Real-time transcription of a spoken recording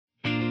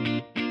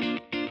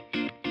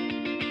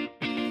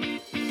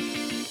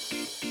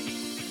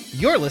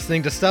You're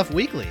listening to Stuff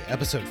Weekly,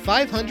 episode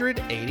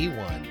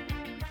 581.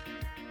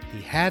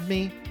 He had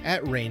me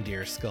at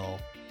Reindeer Skull.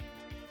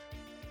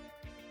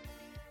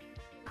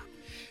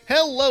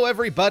 Hello,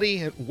 everybody,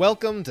 and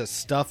welcome to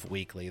Stuff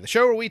Weekly, the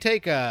show where we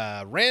take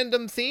a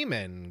random theme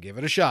and give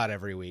it a shot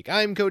every week.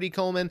 I'm Cody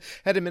Coleman,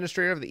 head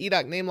administrator of the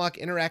EDOC Namelock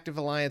Interactive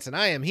Alliance, and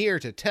I am here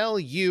to tell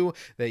you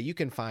that you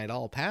can find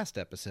all past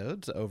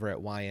episodes over at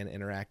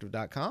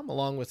yninteractive.com,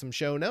 along with some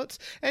show notes,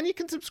 and you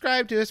can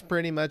subscribe to us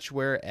pretty much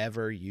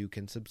wherever you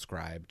can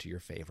subscribe to your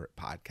favorite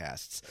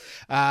podcasts.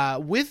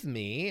 With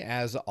me,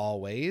 as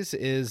always,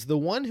 is the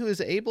one who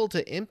is able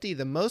to empty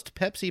the most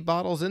Pepsi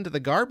bottles into the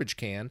garbage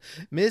can,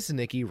 Ms.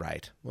 Nikki Wright.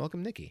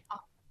 Welcome, Nikki.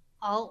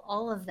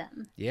 All of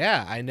them.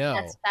 Yeah, I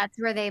know. That's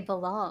where they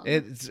belong.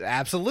 It's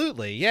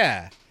absolutely,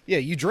 yeah. Yeah,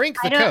 you drink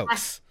the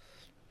Cokes.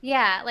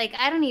 Yeah, like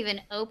I don't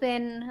even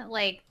open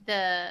like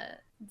the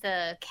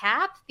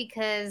cap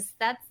because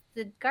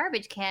the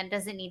garbage can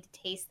doesn't need to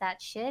taste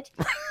that shit,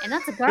 and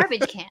that's a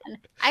garbage can.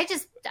 I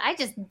just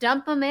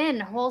dump them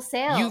in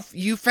wholesale.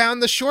 You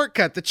found the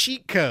shortcut, the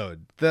cheat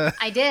code.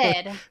 I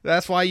did.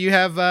 That's why you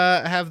have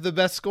the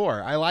best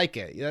score. I like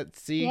it.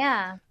 See,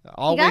 yeah,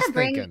 always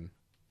thinking.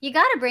 You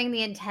got to bring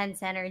the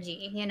intense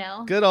energy, you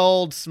know. Good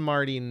old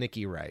smarty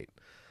Nikki Wright.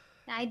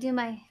 I do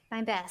my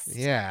best.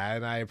 Yeah,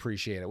 and I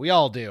appreciate it. We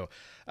all do.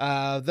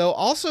 Though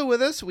also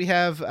with us, we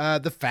have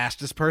the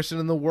fastest person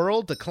in the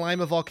world to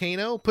climb a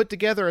volcano, put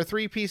together a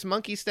 3-piece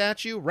monkey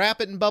statue, wrap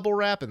it in bubble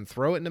wrap, and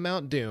throw it into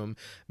Mount Doom,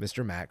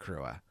 Mr. Matt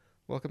Crua.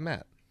 Welcome,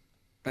 Matt.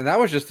 And that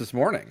was just this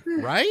morning.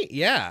 Right?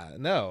 Yeah.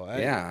 No.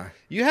 Yeah.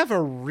 You have a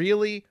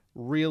really,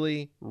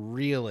 really,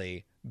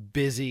 really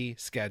busy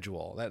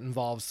schedule that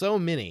involves so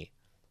many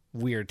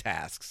weird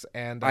tasks.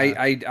 And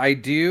I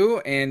do,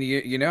 and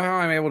you know how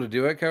I'm able to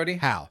do it, Cody?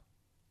 How?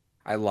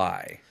 I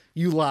lie.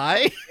 You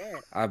lie?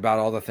 About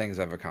all the things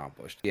I've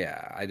accomplished.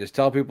 Yeah, I just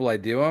tell people I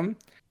do them,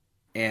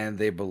 and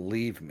they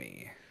believe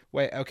me.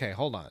 Wait, okay,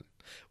 hold on.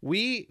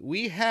 We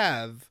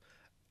have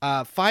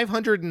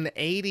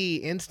 580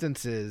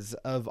 instances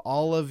of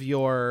all of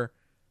your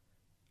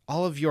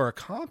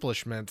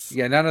accomplishments.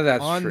 Yeah, none of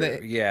that's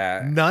true.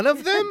 Yeah. None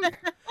of them?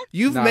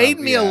 You've made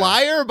me a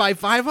liar by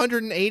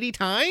 580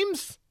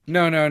 times?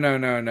 No.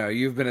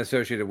 You've been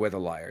associated with a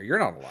liar. You're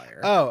not a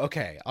liar. Oh,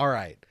 okay. All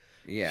right.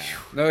 Yeah.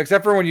 No,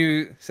 except for when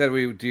you said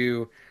we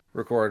do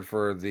record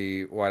for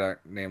the White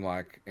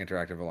Namelock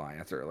Interactive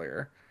Alliance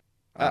earlier.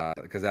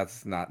 Because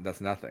that's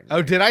nothing.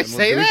 Oh, did I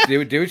say that?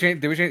 Did we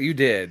change? You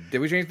did. Did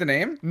we change the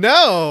name?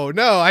 No,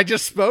 I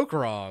just spoke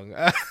wrong.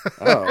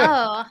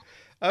 Oh.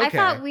 Okay. I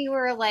thought we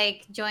were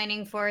like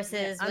joining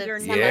forces under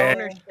with some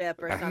ownership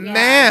or something.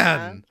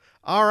 Man.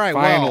 All right.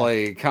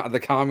 Finally, the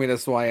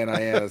communist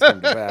YNIN has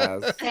come to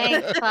pass.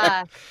 Thank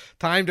fuck.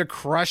 Time to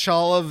crush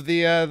all of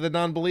the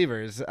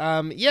non-believers.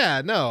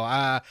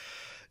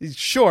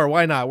 Sure,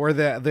 why not? We're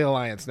the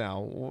Alliance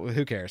now.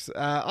 Who cares?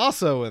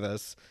 Also with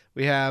us,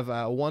 we have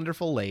a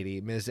wonderful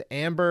lady, Ms.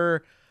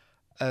 Amber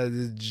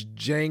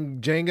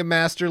Jenga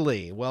Master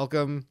Lee.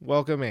 Welcome,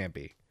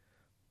 Ampy.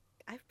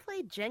 I've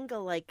played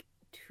Jenga like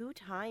 2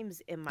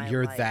 times in my life.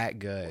 You're that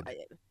good.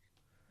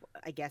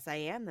 I guess I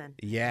am then.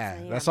 Yeah,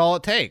 that's all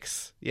it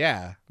takes.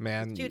 Yeah,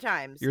 man. 2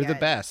 times. You're the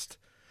best.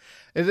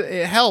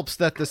 It helps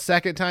that the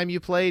second time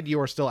you played, you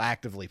were still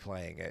actively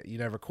playing it. You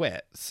never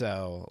quit.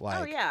 So,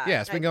 like,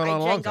 it's been going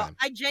on a long time.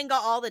 I Jenga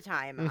all the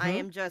time. Mm-hmm. I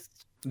am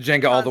just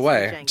Jenga all the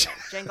way.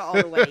 Jenga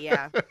all the way.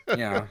 Yeah.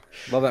 Yeah,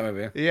 love that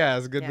movie. Yeah,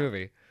 it's a good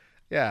movie.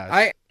 Yeah.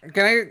 I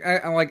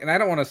like, and I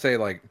don't want to say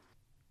like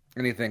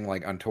anything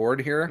like untoward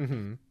here.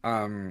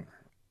 Mm-hmm.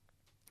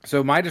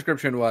 So my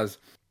description was,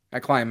 I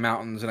climb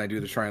mountains and I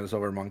do the Shrine of the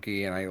Silver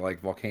Monkey and I like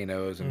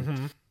volcanoes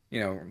and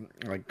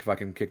like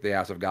fucking kick the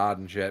ass of God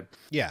and shit.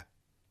 Yeah.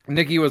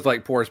 Nikki was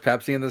like pours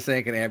Pepsi in the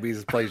sink and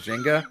Amby's plays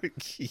Jenga.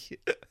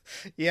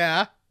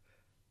 Yeah.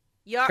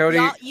 Cody,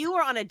 you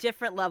are on a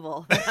different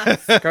level.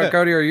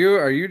 Cody, are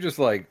you just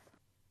like,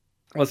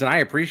 listen, I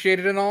appreciate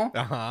it and all,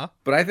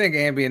 but I think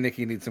Amby and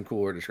Nikki need some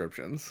cooler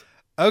descriptions.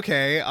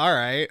 Okay, all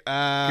right.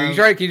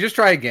 Can you just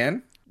try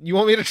again? You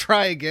want me to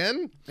try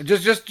again?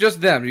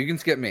 Just them. You can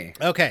skip me.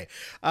 Okay.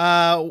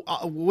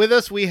 With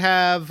us, we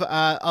have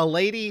a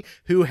lady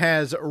who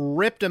has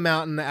ripped a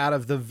mountain out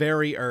of the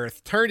very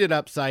earth, turned it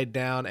upside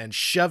down, and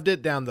shoved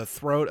it down the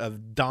throat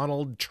of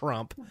Donald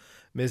Trump,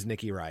 Ms.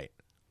 Nikki Wright.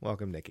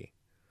 Welcome, Nikki.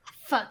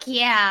 Fuck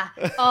yeah.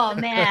 Oh,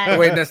 man.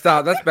 Wait, no,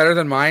 stop. That's better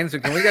than mine. So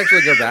can we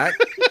actually go back?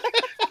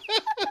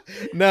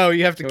 No,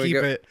 you have to keep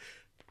it.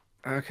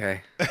 Okay.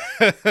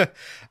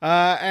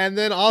 And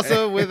then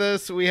also with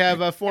us, we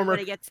have a former.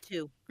 Everybody gets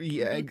 2.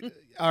 Yeah.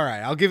 All right.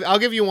 I'll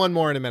give you one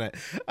more in a minute.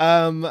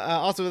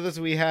 Also with us,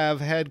 we have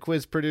former head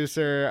quiz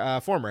producer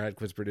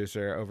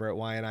over at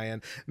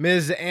YNIN,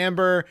 Ms.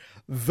 Amber,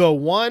 the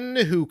one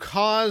who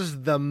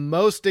caused the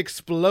most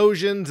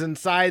explosions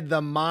inside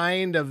the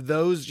mind of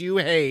those you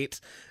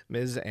hate,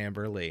 Ms.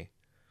 Amber Lee.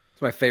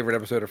 It's my favorite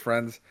episode of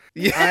Friends.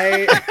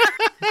 Yeah.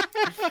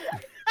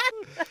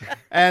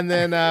 And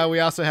then we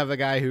also have the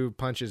guy who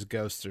punches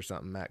ghosts or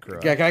something, Matt Crow.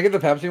 Yeah, can I get the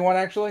Pepsi one,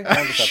 actually? I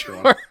want the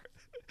Pepsi one.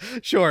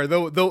 Sure,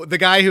 the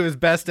guy who is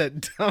best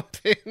at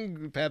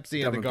dumping Pepsi in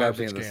the Dumping garbage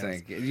Pepsi in the cans.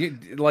 sink.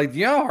 Do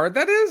you know how hard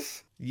that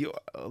is?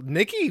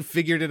 Nikki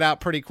figured it out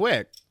pretty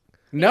quick.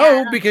 No,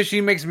 Yeah. because she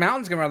makes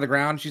mountains come out of the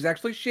ground. She's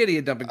actually shitty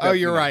at dumping Pepsi. Oh,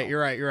 you're now. right.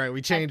 You're right.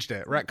 We changed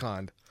it.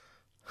 Retconned.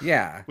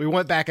 Yeah. We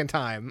went back in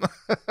time.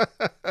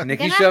 I'm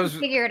Nikki gonna have shoves. to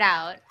figure it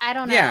out. I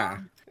don't know. Yeah.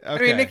 Okay. I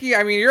mean, Nikki.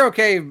 You're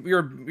okay.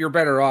 You're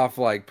better off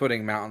like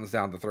putting mountains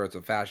down the throats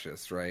of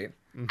fascists, right?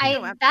 Mhm.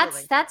 Oh,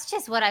 absolutely. That's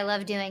just what I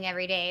love doing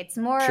every day. It's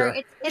more Sure,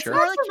 it's sure. not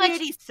More like so much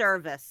community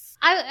service.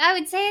 I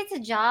would say it's a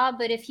job,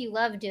 but if you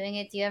love doing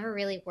it, do you ever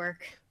really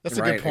work? That's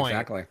a Right, good point.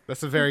 exactly.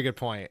 That's a very good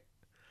point.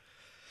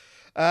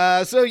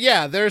 So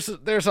yeah,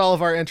 there's all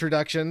of our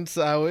introductions.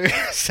 We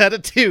set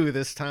of 2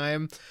 this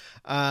time.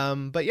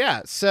 But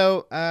yeah,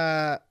 so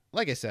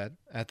like I said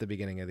at the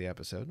beginning of the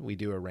episode, we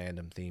do a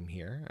random theme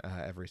here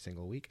every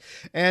single week.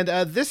 And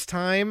this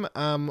time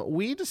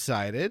we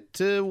decided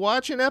to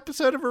watch an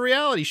episode of a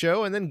reality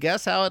show and then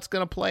guess how it's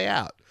going to play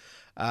out.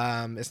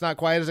 It's not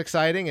quite as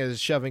exciting as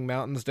shoving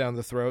mountains down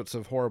the throats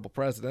of horrible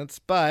presidents,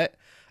 but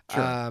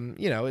Sure.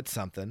 it's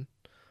something.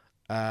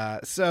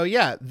 So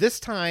yeah, this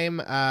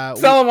time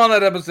Sell him on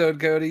that episode,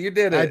 Cody. You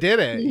did it. I did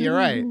it. You're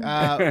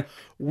right.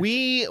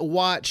 We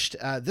watched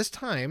this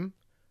time.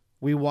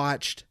 We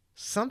watched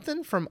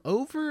something from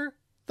over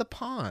the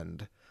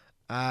pond.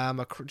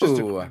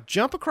 Ooh.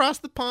 Jump across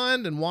the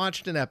pond and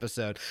watched an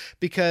episode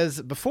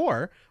because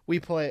before we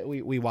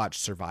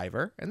watched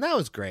Survivor and that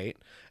was great,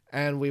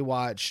 and we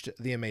watched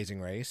The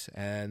Amazing Race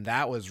and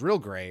that was real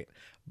great.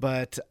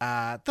 But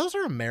those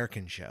are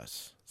American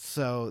shows.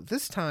 So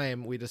this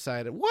time we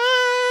decided,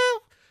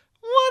 well,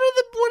 what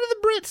are the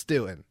Brits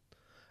doing?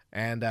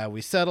 And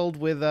we settled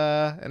with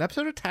an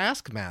episode of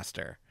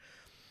Taskmaster.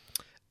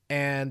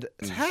 And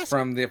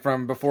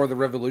from before the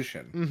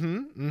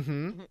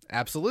revolution.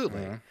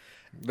 Absolutely.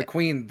 The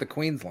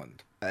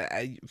Queensland.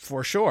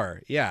 For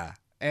sure, yeah.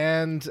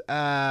 And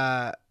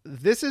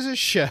this is a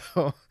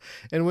show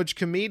in which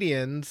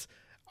comedians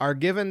are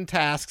given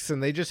tasks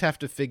and they just have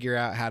to figure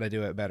out how to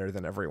do it better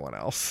than everyone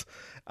else.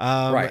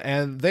 Right.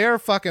 And they're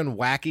fucking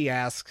wacky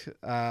ass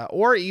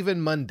or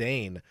even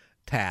mundane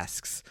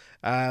tasks.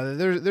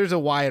 There's a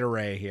wide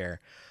array here.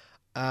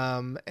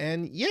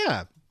 And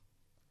yeah.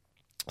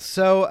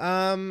 So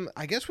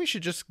I guess we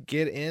should just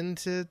get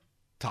into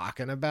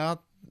talking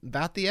about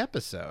the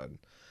episode.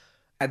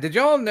 Did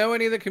y'all know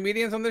any of the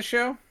comedians on this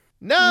show?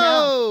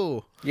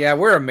 No. Yeah,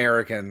 we're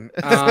American.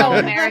 So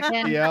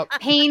American. Yep.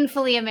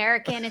 Painfully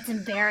American. It's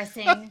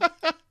embarrassing.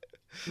 But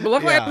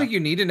luckily, I Yeah. don't think you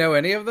need to know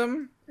any of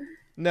them.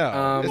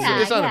 No. It's, Yeah,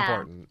 it's yeah.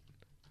 unimportant.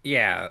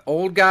 Yeah,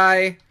 old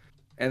guy,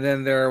 and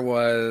then there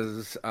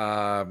was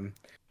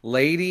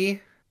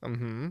lady,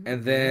 Mm-hmm.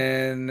 and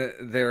then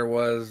there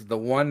was the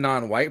one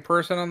non-white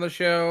person on the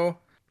show,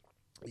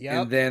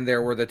 Yeah. and then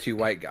there were the 2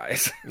 white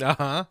guys.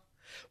 Uh-huh.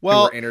 who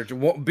Well,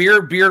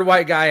 were beard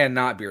white guy and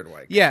not beard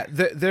white guy. yeah,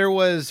 there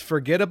was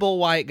forgettable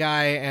white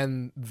guy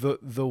and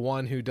the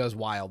one who does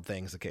wild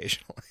things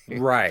occasionally.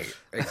 Right,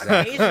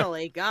 exactly.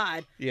 Occasionally,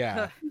 God.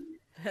 Yeah.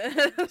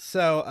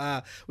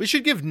 So we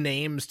should give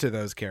names to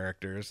those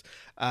characters.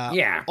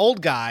 Yeah.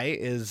 Old guy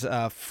is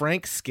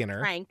Frank Skinner.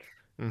 Frank.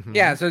 Mhm.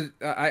 Yeah, so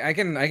I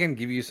can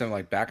give you some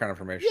like background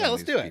information. Yeah, on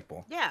let's these do it.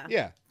 people. Yeah.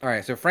 Yeah. All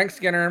right, so Frank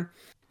Skinner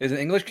is an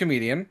English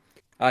comedian.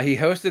 He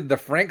hosted the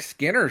Frank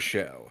Skinner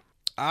Show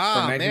Ah,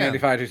 from man.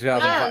 1995 to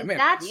 2005. Oh, Man,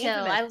 that the show.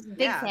 infamous- I'm big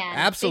yeah. fan.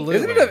 Absolutely.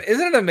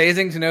 isn't it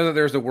amazing to know that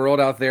there's a world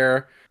out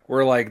there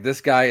where like this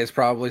guy is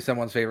probably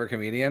someone's favorite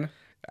comedian?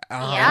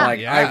 Yeah. Like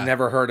yeah. I've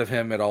never heard of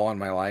him at all in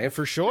my life.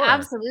 For sure.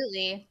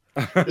 Absolutely.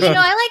 I like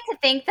to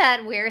think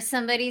that we're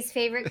somebody's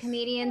favorite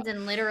comedians,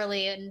 and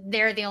literally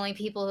they're the only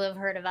people who have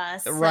heard of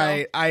us. so-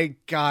 Right. I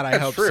That's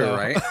hope true, so.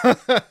 right?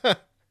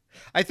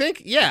 I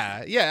think,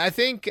 yeah. I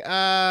think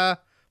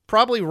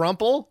probably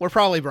Rumple. We're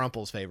probably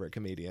Rumple's favorite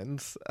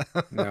comedians.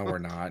 No, we're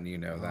not, and you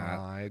know that.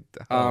 I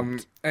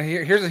And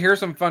here's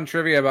some fun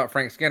trivia about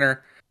Frank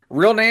Skinner.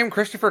 Real name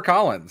Christopher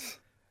Collins.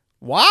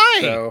 Why?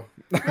 So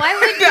Why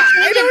would you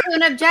change it to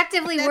an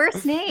objectively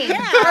worse name? Yeah.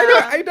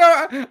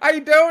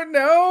 I don't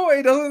know.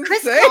 It doesn't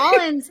Chris say.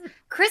 Collins.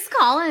 Chris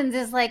Collins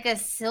is like a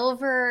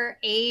Silver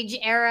Age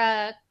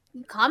era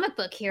comic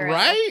book hero.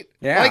 Right?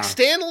 Yeah. Like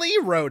Stan Lee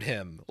wrote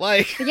him.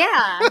 Like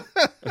Yeah.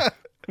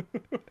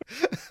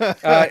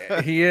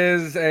 He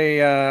is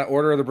a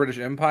Order of the British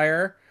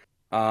Empire.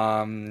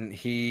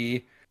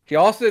 He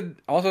also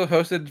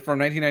hosted from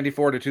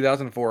 1994 to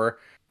 2004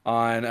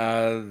 on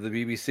the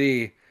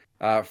BBC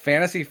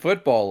Fantasy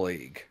Football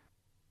League.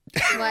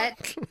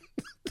 What?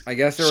 I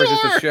guess there was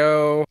just Sure. a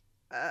show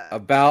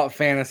about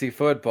fantasy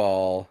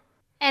football.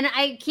 And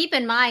I keep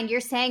in mind, you're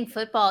saying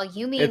football.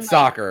 You mean It's like-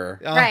 soccer.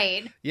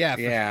 right? Yeah.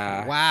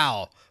 Yeah.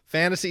 Wow.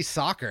 Fantasy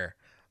soccer.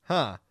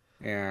 Huh.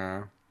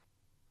 Yeah.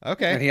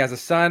 Okay. And he has a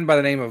son by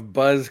the name of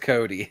Buzz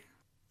Cody.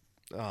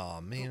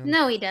 Oh man.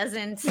 No, he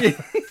doesn't.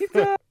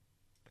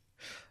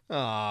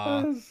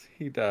 Aw.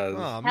 He does.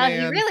 Oh Hell, he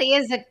man. really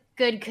is a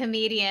good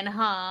comedian,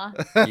 huh?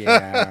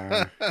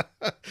 Yeah.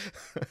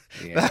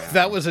 Yeah.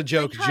 That was a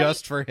joke Like, honey-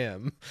 just for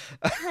him.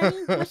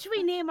 Honey, what should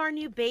we name our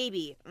new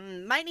baby?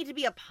 Might need to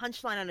be a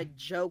punchline on a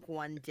joke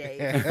one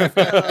day.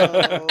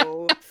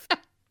 So...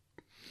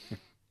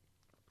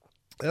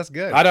 That's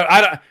good. I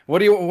don't.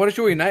 What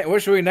should we name?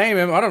 What should we name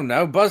him? I don't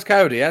know. Buzz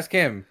Cody. Ask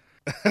him.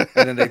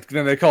 And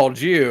then they called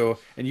you,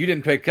 and you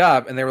didn't pick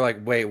up, and they were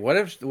like, "Wait, what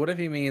if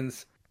he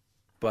means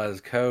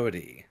Buzz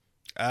Cody?"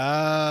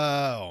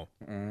 Oh.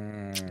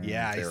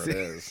 Yeah, I there see. it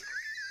is.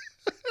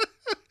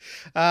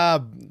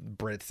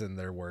 Brits and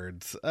their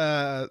words.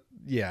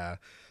 Yeah.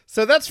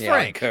 So that's Yeah,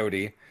 Frank.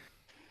 Cody.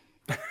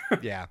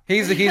 Yeah. He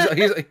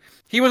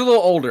was a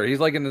little older. He's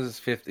like in his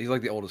 50s. He's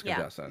like the oldest Yeah.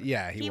 contestant.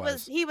 Yeah, he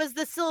was. He was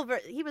the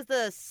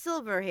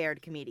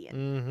silver-haired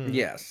comedian. Mhm.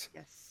 Yes.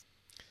 Yes.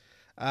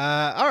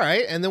 All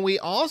right, and then we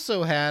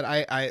also had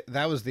I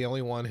that was the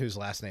only one whose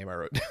last name I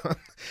wrote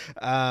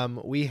down.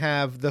 We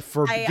have the I have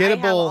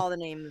forgettable all the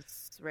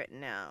names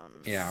written down.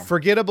 Yeah.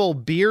 forgettable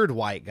beard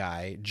white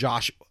guy,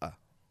 Joshua.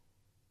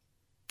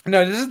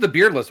 No, this is the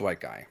beardless white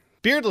guy.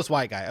 Beardless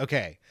white guy.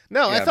 Okay.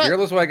 No, Yeah, I thought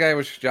beardless white guy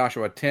was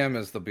Joshua. Tim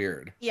is the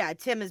beard. Yeah,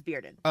 Tim is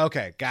bearded.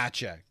 Okay,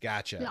 gotcha.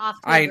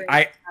 Off to a I great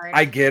I start.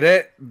 I get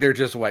it. They're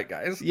just white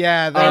guys.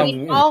 Yeah, I they're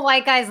mean, all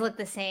white guys look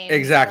the same.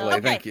 Exactly. so-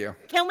 Okay. Thank you.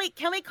 Can we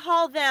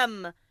call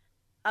them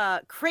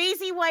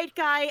crazy white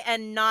guy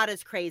and not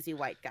as crazy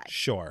white guy?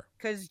 sure.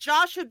 Because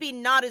Josh would be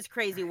not as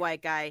crazy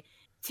white guy.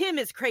 Tim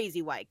is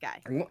crazy white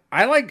guy.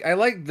 I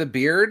like the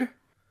beard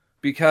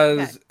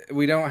because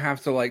we don't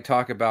have to like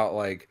talk about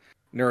like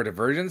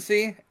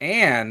neurodivergency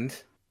and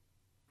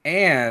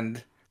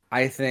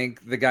I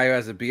think the guy who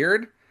has a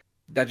beard,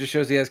 that just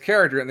shows he has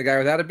character, and the guy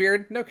without a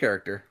beard, no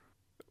character.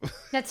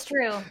 That's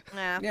true.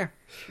 Yeah. Yeah,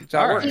 that's how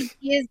it All right. works.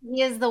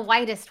 He is the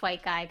whitest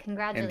white guy.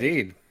 Congratulations.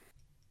 Indeed.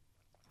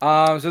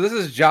 So this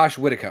is Josh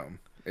Whitcomb,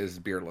 is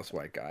beardless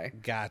white guy,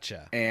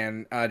 Gotcha.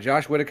 and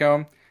Josh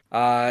Whitcomb,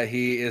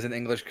 he is an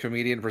English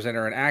comedian,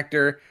 presenter, and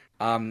actor.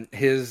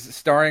 His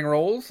starring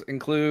roles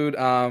include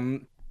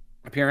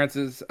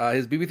appearances.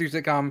 His BB3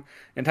 sitcom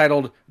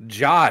entitled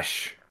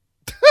Josh.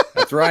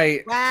 That's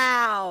right.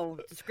 Wow.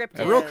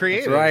 Descriptive. Real That's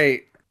creative.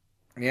 right.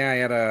 Yeah, he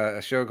had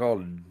a show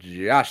called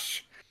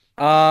Josh.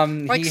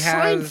 Like he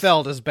has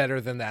Seinfeld is better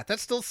than that.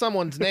 That's still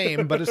someone's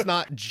name, but it's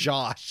not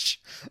Josh.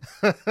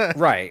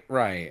 right.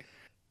 In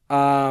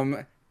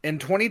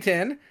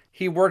 2010,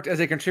 he worked as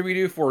a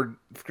contributor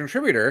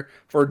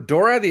for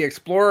Dora the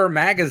Explorer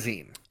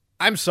magazine.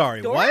 I'm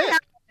sorry, Dora what? Magazine?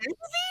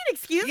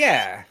 Excuse me?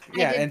 Yeah.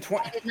 I In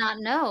did not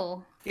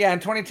know.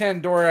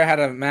 2010, Dora had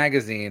a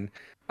magazine.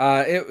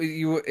 They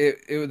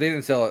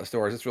didn't sell it at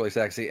stores. It's really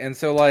sexy, and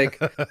so like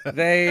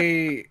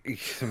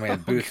Boots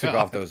took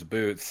off those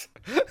boots.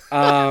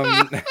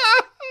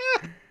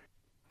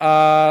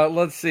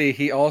 Let's see.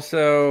 He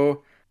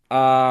also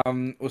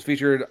was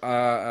featured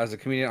as a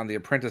comedian on the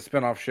Apprentice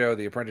spinoff show,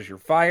 The Apprentice You're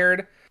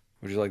Fired,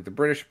 which is like the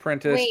British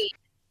Apprentice. Wait.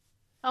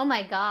 Oh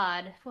my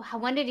God.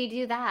 When did he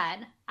do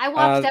that? I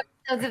watched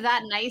episodes of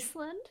that in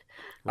Iceland.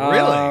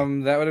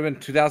 Really? That would have been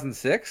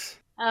 2006.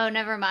 Oh,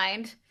 never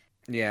mind.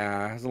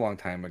 Yeah, it was a long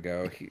time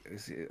ago.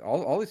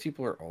 All these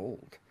people are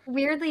old.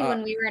 Weirdly,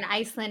 when we were in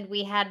Iceland,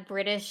 we had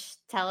British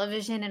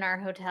television in our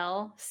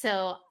hotel.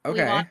 So we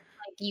Okay. watched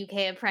like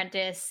UK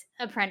Apprentice,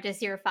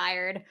 You're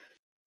Fired.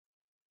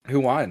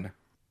 Who won?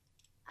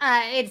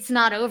 It's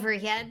not over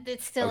yet.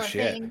 It's still Oh, a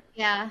shit. thing.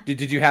 Yeah.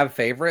 Did you have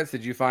favorites?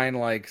 Did you find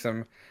like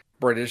some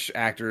British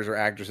actors or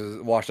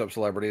actresses, washed up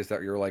celebrities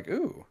that you were like,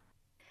 ooh?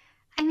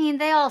 I mean,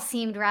 they all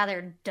seemed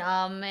rather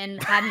dumb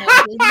and had no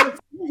business.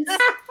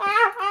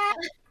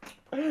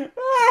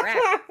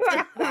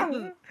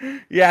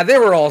 Yeah, they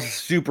were all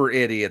super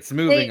idiots.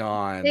 Moving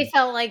on. They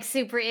felt like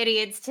super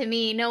idiots to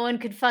me. No one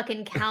could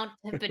fucking count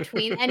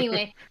between.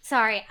 Anyway,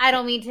 sorry. I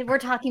don't mean to. We're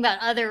talking about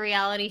other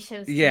reality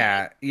shows.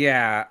 Yeah.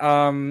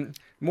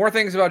 More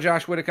things about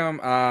Josh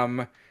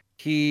Whitcomb.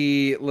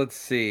 He, let's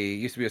see,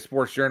 used to be a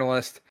sports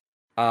journalist.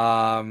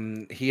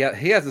 He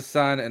has a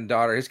son and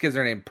daughter. His kids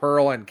are named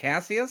Pearl and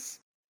Cassius.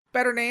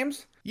 Better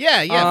names.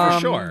 Yeah, for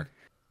sure.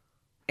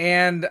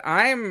 And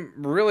I'm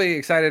really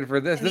excited for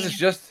this. This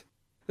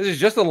is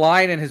just a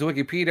line in his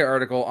Wikipedia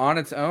article on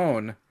its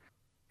own.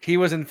 He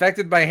was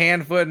infected by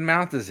hand, foot, and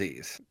mouth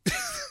disease.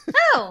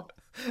 Oh,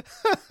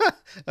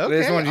 Okay, I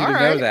just wanted you to all know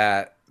right.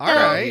 that. All so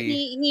right.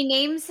 he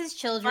names his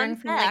children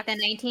Fun from like the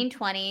fact.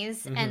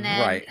 1920s Mhm. and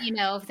then Right.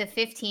 the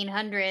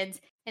 1500s,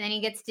 and then he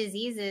gets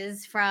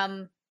diseases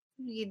from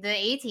the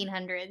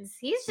 1800s.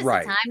 He's just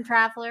Right. a time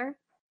traveler.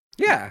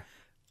 Yeah.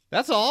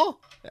 That's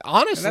all.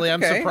 Honestly,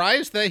 I'm okay.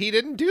 surprised that he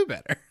didn't do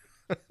better.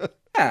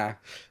 Yeah.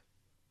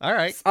 All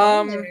right.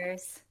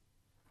 Spoilers.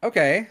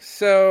 Okay.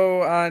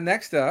 So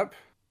next up,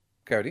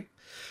 Cody.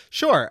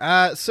 Sure.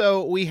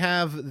 So we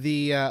have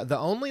the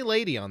only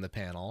lady on the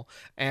panel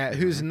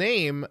whose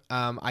name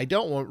I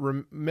don't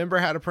remember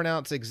how to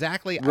pronounce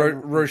exactly.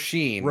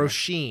 Roisin.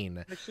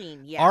 Roisin.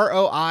 Machine, yeah.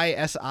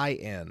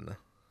 Roisin.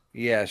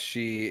 Yes,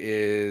 she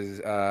is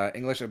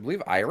English, I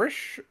believe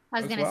Irish. I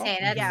was as gonna well. say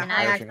that's Yeah, an her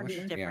Irish. Irish accent is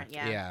English, different.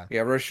 Yeah. Yeah.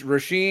 Yeah,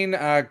 Rasheen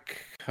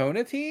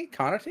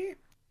Conati.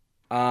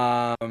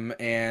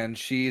 And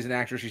she's an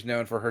actress. She's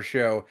known for her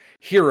show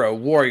Hero,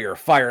 Warrior,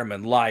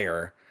 Fireman,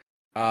 Liar.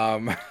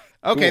 Okay,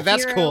 Cool.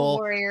 that's Hero, cool.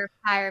 Warrior,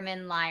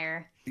 fireman,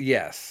 liar.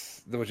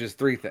 Yes, which is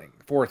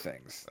four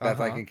things that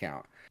I Uh-huh. can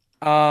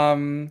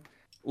count.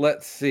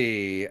 Let's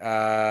see.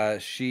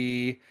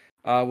 She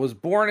was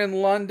born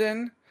in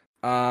London.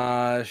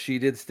 She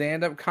did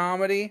stand-up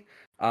comedy.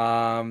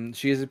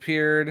 She has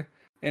appeared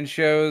in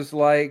shows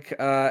like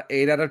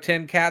 8 out of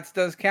 10 Cats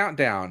Does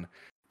Countdown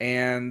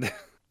and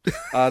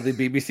the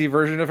BBC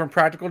version of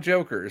Impractical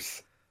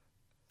Jokers.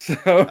 So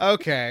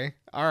Okay,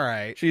 all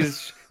right.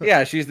 she's the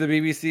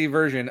BBC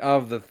version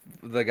of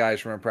the guys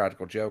from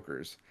Impractical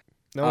Jokers.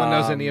 No one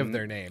knows any of um,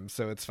 their names,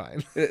 so it's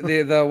fine.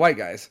 The white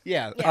guys.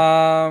 Yeah.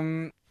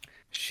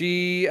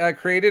 She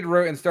created,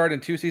 wrote, and starred in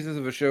 2 seasons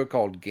of a show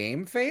called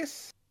Game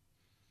Face,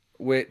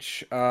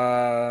 which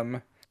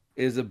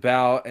is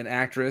about an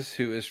actress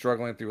who is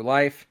struggling through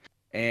life,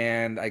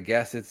 and I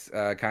guess it's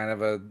kind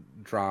of a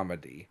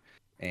dramedy,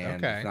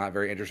 and Okay. it's not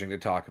very interesting to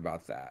talk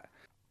about that.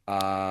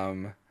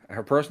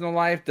 Her personal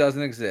life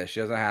doesn't exist; she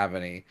doesn't have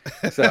any.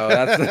 So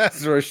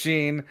that's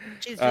Roisin.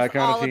 She's just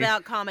all Conati.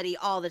 about comedy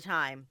all the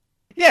time.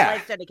 Yeah,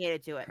 Life's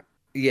dedicated to it.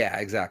 yeah,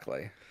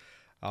 exactly.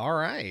 All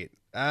right.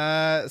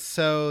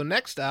 So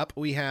next up,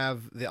 we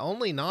have the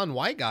only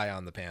non-white guy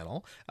on the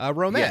panel,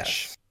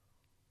 Romesh.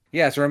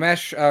 Yes,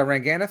 Ramesh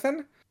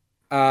Ranganathan.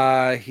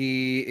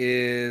 He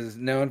is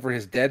known for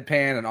his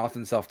deadpan and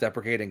often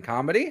self-deprecating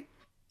comedy.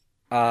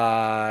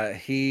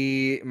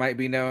 He might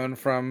be known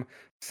from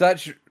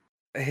such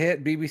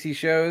hit BBC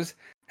shows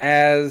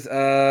as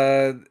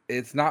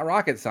It's Not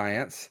Rocket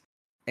Science,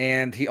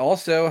 and he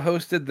also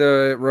hosted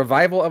the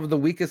revival of The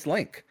Weakest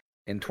Link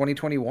in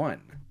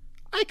 2021.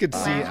 I could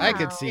see. I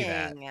could Wow. see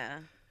that.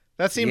 Dang.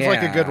 That seems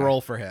like a good Yeah.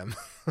 role for him.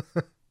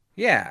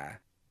 Yeah.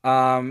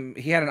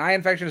 He had an eye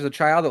infection as a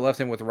child that left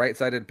him with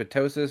right-sided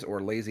ptosis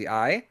or lazy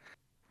eye.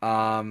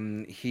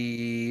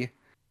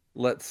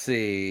 Let's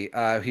see.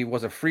 He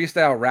was a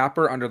freestyle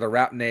rapper under the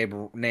rap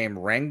name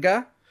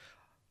Ranga,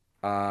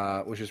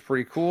 which is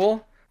pretty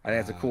cool. I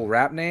think it's a cool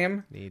rap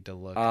name. Need to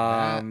look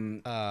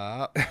Um,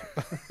 that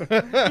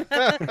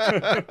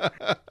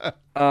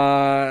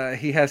up.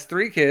 He has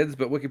 3 kids,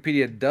 but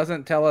Wikipedia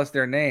doesn't tell us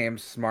their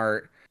names.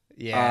 Smart.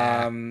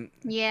 Yeah.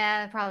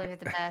 Yeah, probably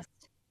for the best.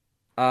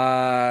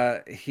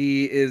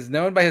 He is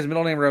known by his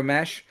middle name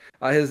Romesh.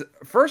 His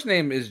first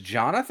name is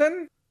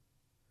Jonathan,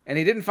 and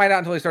he didn't find out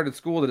until he started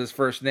school that his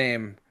first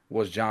name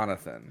was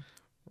Jonathan.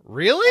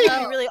 Really? It'd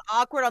be really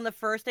awkward on the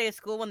first day of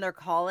school when they're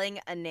calling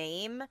a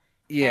name.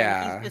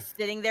 Yeah, And he's just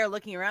sitting there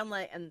looking around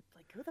like,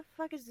 who the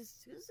fuck is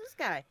this? Who's this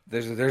guy?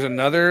 there's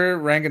another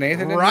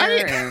Ranganathan in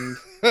Right? here,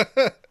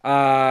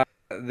 and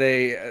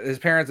his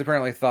parents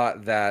apparently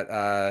thought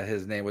that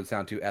his name would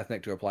sound too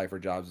ethnic to apply for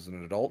jobs as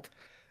an adult,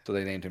 so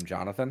they named him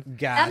Jonathan.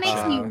 Gotcha. That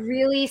makes me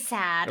really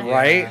sad.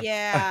 Right?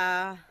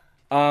 Yeah.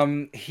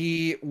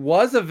 He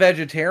was a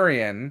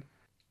vegetarian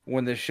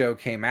when this show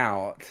came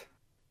out.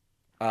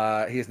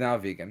 He is now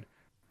vegan.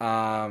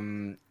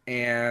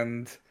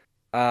 And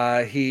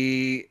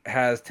he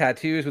has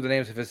tattoos with the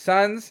names of his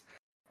sons.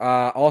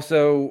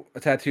 Also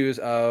tattoos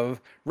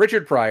of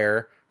Richard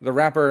Pryor, the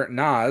rapper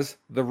Nas,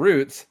 the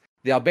Roots,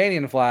 the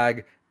Albanian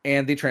flag,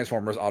 and the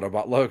Transformers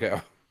Autobot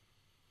logo.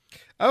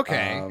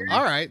 Okay.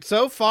 All right.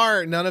 So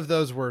far, none of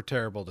those were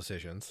terrible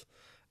decisions.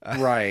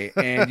 Right.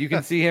 And you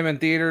can see him in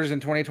theaters in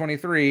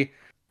 2023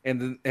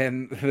 in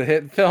the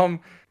hit film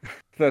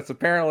that's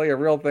apparently a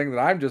real thing that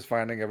I'm just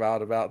finding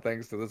about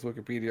thanks to this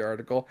Wikipedia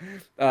article.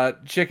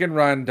 Chicken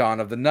Run: Dawn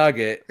of the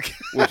Nugget,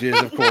 which is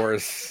of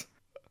course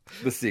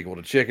the sequel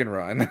to Chicken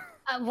Run.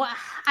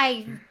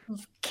 I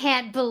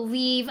can't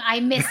believe I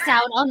missed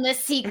out on the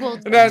sequel.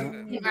 to No,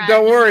 Chicken Run.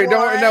 don't worry.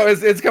 What? No,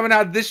 it's coming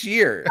out this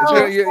year. It's Oh,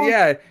 gonna- you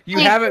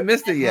thank haven't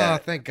missed it Oh,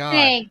 yet. thank God.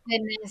 Thank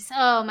goodness.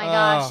 Oh my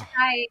gosh.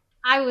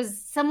 Oh.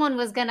 Someone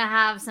was gonna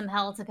have some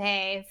hell to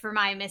pay for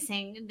my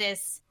missing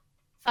this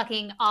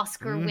fucking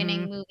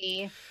Oscar-winning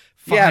movie.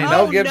 Yeah, Fine.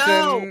 Mel Oh, Gibson.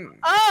 no.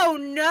 Oh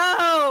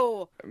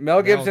no!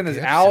 Mel Gibson is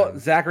out. Gibson.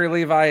 Zachary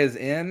Levi is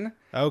in.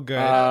 Oh, good.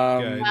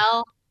 Um, good.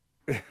 Well,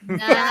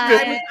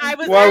 I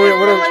was Why, wait,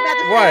 what- like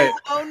that to what? say,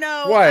 oh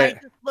no! What?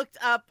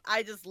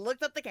 I just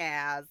looked up the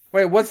cast.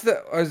 Wait, what's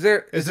the? Is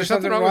there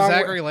something wrong with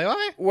Zachary Levi?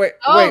 Wait,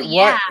 Oh, wait,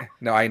 yeah. what?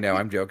 No, I know.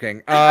 I'm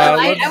joking. I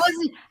let's-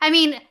 wasn't. I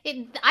mean,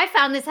 I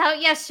found this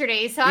out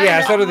yesterday, so I yeah,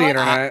 don't so know. did the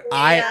internet.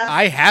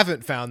 I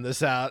haven't found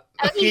this out.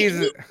 Oh, he's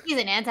He's-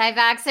 an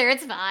anti-vaxxer.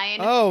 It's fine.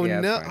 Oh Yeah,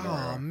 it's no! fine, don't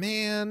Oh worry.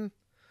 man,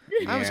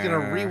 I was gonna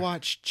Yeah.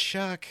 rewatch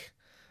Chuck.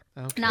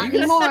 Okay. Not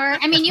anymore.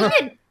 I mean, you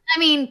could. I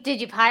mean,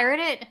 did you pirate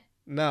it?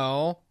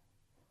 No,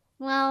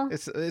 Well,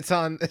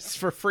 it's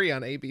for free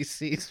on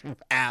ABC's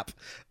app.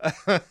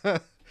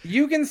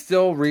 You can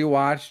still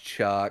rewatch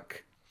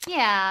Chuck.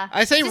 yeah.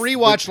 I say Just-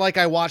 rewatch like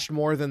I watched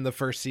more than the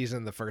first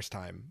season the first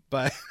time,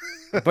 but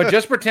But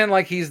just pretend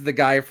like he's the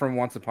guy from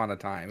Once Upon a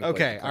Time. who Okay,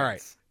 plays the all right.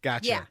 Prince.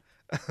 gotcha.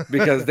 Yeah.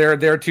 because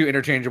they're two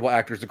interchangeable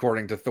actors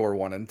according to Thor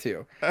 1 and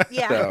 2.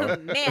 Yeah, So-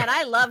 man,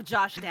 I love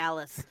Josh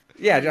Dallas.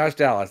 Yeah, Josh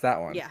Dallas, that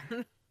one. Yeah.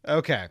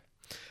 Okay.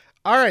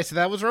 All right, so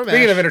that was Ramesh.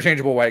 Speaking of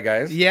interchangeable white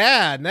guys,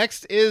 Yeah,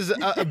 next is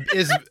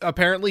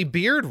apparently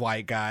beard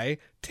white guy,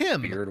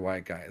 Tim. beard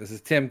white guy. This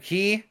is Tim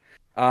Key.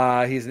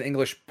 He's an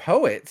English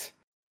poet,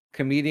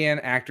 comedian,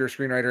 actor,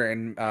 screenwriter,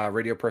 and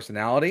radio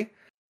personality.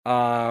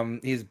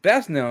 He's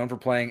best known for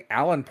playing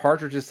Alan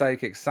Partridge's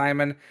sidekick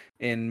Simon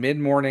in Mid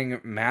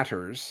Morning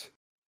Matters.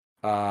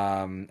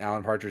 Alan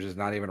Partridge is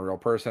not even a real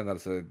person.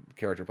 That's a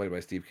character played by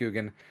Steve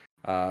Coogan.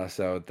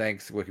 So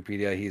thanks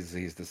Wikipedia. He's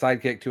the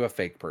sidekick to a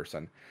fake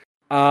person.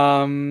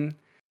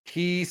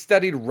 He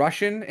studied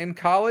Russian in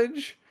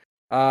college.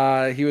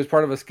 He was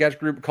part of a sketch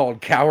group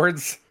called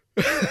Cowards.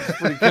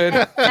 Pretty good.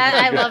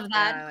 I love I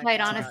that, like quite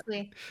that.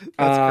 honestly.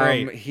 That's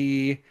great.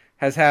 He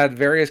has had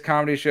various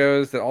comedy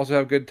shows that also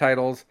have good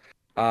titles.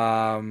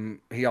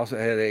 He also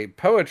had a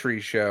poetry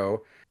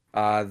show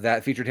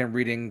that featured him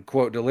reading,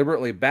 quote,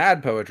 deliberately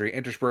bad poetry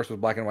interspersed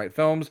with black and white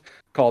films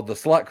called The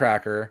Slut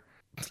Cracker.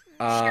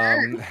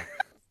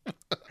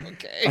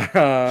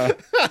 Okay.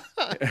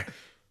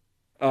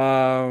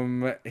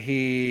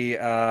 He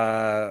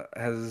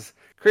has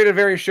created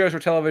various shows for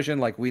television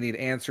like We Need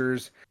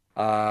Answers,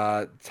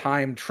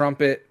 Time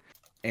Trumpet,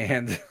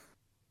 and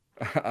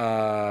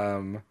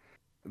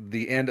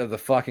The End of the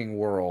Fucking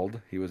World.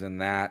 He was in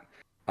that.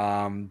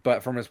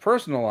 But from his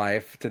personal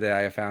life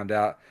today, I found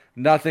out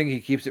nothing. He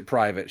keeps it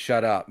private.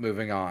 Shut up.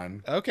 Moving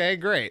on. Okay,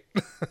 great.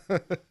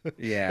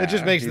 Yeah. It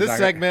just makes he's this not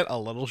gonna- segment a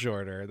little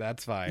shorter.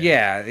 That's fine.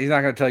 Yeah, he's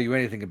not going to tell you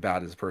anything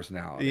about his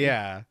personality.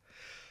 Yeah.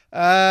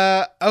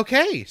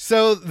 Okay,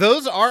 so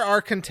those are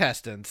our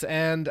contestants,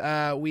 and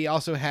we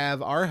also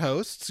have our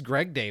hosts,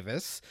 Greg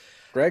Davis.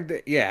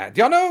 Greg, yeah.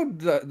 Do y'all know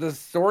the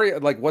story,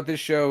 like what this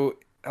show,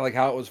 like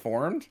how it was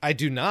formed? I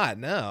do not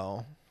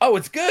know. Oh,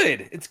 it's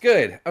good. It's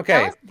good. Okay.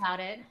 Tell us about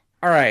it.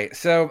 All right.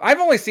 So I've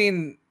only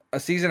seen a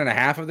season and a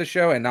half of the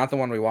show and not the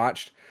one we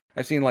watched.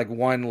 I've seen like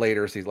one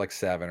later season, like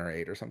 7 or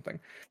 8 or something.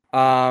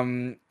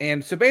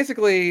 And so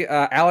basically,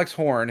 Alex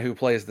Horn, who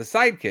plays the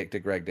sidekick to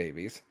Greg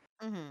Davies,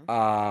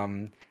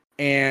 Mhm.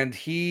 and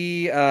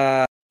he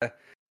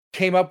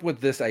came up with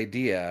this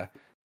idea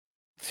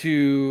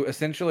to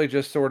essentially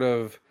just sort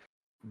of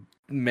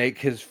make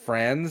his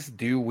friends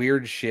do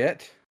weird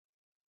shit.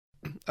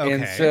 Okay.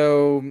 And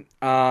so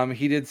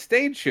he did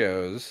stage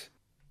shows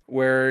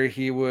where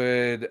he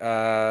would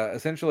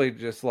essentially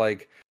just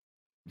like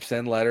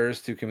send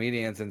letters to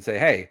comedians and say,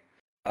 hey,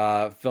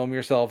 film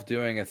yourself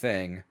doing a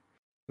thing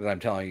that I'm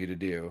telling you to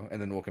do,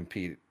 and then we'll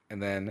compete.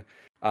 And then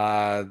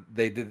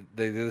they did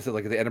this at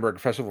like the Edinburgh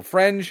Festival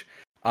Fringe.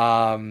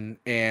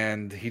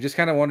 And he just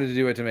kind of wanted to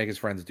do it to make his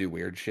friends do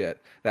weird shit.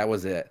 That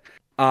was it.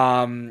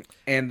 And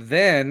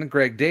then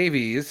Greg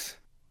Davies,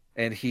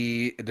 and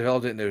he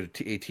developed it into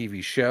a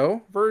TV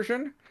show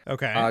version.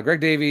 Okay. Greg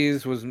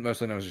Davies was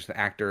mostly known as just an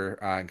actor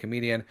and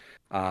comedian.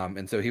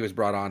 And so he was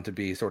brought on to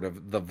be sort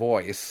of the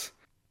voice.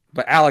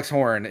 But Alex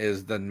Horn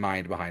is the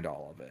mind behind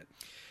all of it.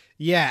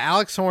 Yeah,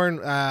 Alex Horn,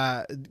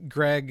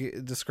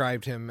 Greg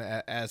described him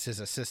as his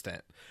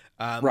assistant.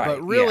 Right,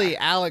 But really, yeah.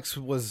 Alex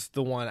was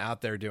the one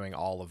out there doing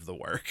all of the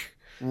work.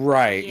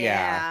 Right,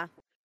 yeah.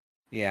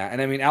 Yeah,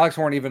 and I mean, Alex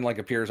Horn even like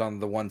appears on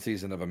the one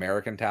season of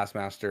American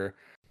Taskmaster.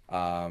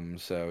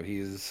 So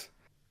he's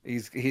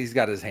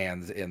got his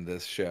hands in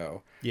this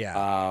show.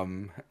 Yeah.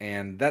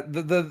 And that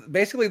the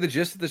basically the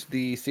gist of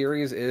the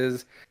series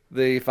is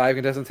the 5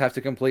 contestants have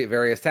to complete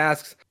various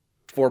tasks,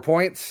 4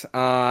 points,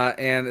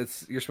 and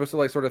you're supposed to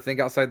like sort of think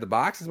outside the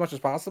box as much as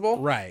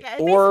possible. Right. Yeah,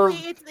 Or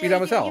basically, be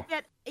dumb as hell.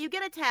 You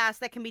get a task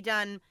that can be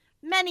done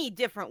many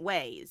different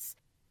ways,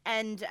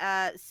 and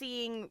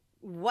seeing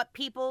what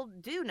people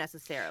do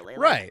necessarily.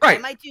 Right. I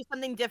Right. might do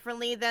something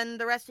differently than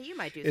the rest of you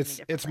might do. It's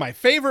something differently. my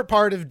favorite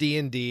part of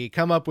D&D.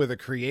 Come up with a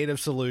creative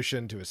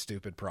solution to a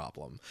stupid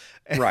problem.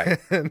 Right.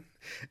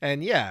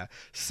 And yeah.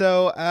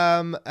 So,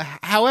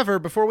 however,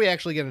 before we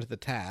actually get into the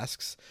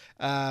tasks,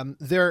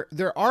 there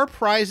are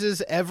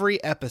prizes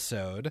every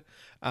episode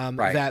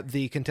Right. that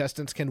the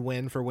contestants can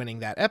win for winning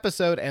that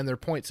episode, and their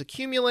points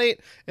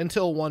accumulate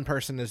until one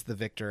person is the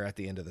victor at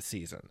the end of the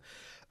season.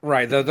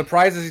 Right. The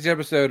prizes each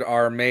episode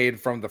are made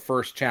from the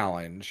first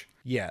challenge,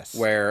 Yes.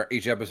 where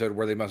each episode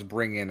where they must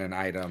bring in an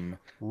item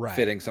Right.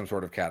 fitting some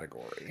sort of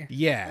category.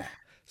 Yeah.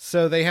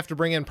 So they have to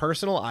bring in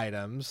personal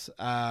items.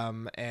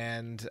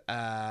 And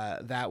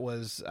that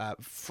was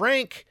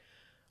Frank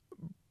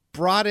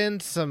brought in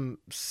some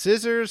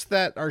scissors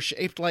that are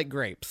shaped like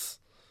grapes.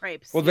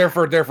 grapes. Well, yeah.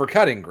 they're for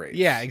cutting grapes.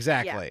 Yeah,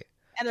 exactly.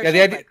 And they're Yeah, the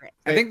shaped idea- like grapes.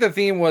 I think the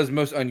theme was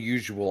most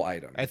unusual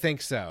item. I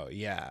think so.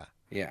 Yeah.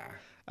 Yeah.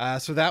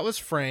 So that was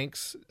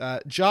Frank's.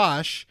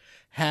 Josh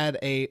had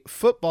a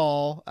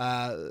football,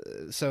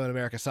 so in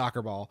America,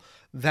 soccer ball,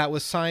 that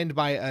was signed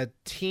by a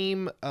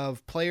team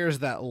of players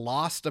that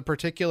lost a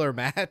particular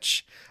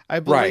match, I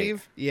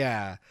believe.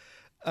 Yeah.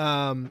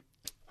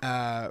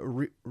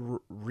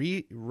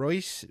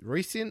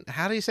 Roisin,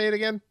 how do you say it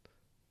again?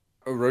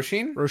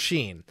 Roshin?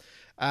 Roisin.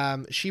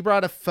 She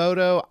brought a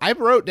photo. I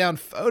wrote down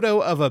photo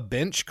of a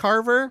bench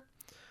carver.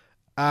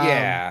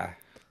 Yeah.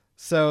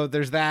 So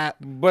there's that.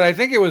 But I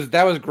think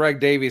that was Greg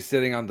Davies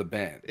sitting on the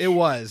bench. It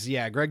was,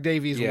 yeah. Greg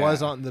Davies Yeah.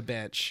 was on the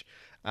bench.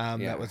 Yeah.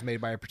 That was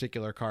made by a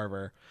particular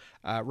carver.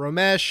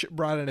 Romesh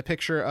brought in a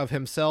picture of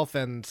himself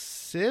and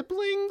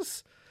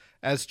siblings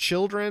as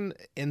children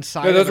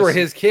inside. No, those of a were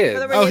his kids.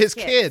 Those were Oh, his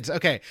his kids.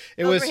 Okay,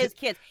 it Those was were his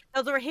kids.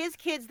 Those were his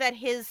kids that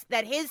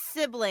his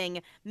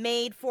sibling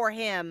made for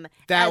him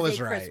That as was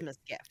a right. Christmas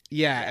gift.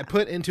 yeah, Yeah.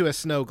 put into a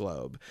snow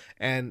globe,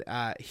 and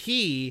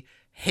he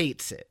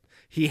hates it.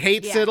 He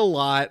hates Yeah. it a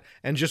lot,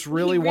 and just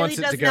really, He wants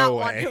it does to go not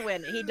away. Want to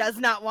win. He does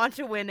not want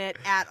to win it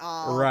at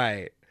all.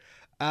 Right.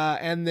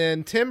 And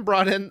then Tim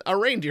brought in a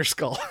reindeer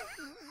skull.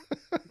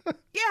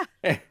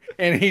 Yeah.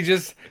 And he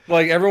just,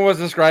 like, everyone was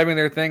describing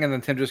their thing, and then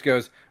Tim just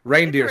goes,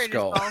 reindeer It's a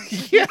skull.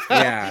 Yeah.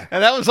 Yeah.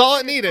 And that was all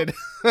it needed.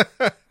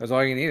 That's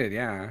all you needed,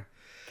 yeah.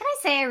 Can I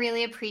say I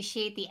really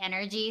appreciate the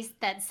energies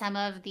that some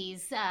of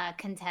these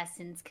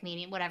contestants,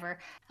 comedian, whatever,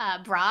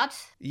 brought?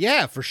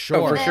 Yeah, for Oh,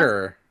 sure. for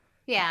sure.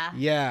 Yeah.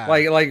 Yeah.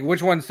 Like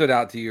which one stood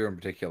out to you in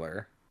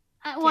particular?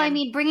 Well, I Tim.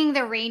 mean, bringing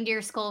the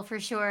reindeer skull for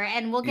sure,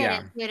 and we'll get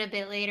Yeah. into it a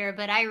bit later.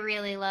 But I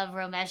really love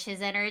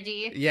Romesh's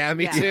energy. Yeah,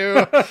 me Yeah. too.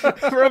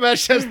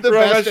 Ramesh has the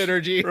best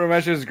energy.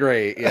 Ramesh is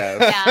great, yes.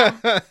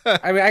 Yeah.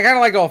 I mean, I kind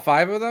of like all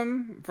 5 of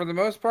them for the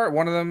most part.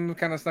 One of them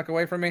kind of snuck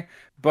away from me,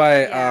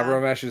 but Yeah.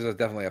 Ramesh is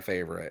definitely a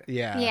favorite.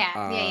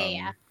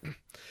 Yeah.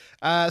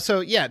 Yeah. So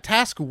yeah,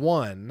 task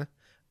 1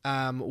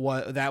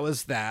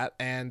 was that,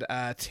 and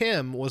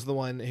Tim was the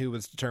one who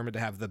was determined to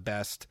have the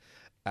best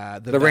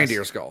the best-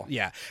 reindeer skull.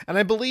 Yeah. And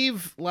I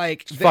believe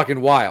like It's fucking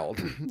wild.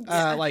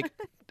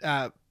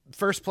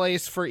 first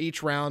place for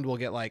each round will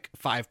get like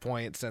 5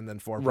 points, and then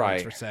 4 points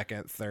Right. for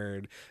second,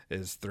 third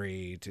is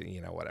 3 to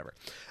whatever.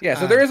 Yeah,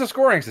 so there is a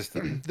scoring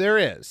system. There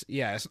is.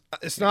 Yeah,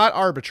 it's not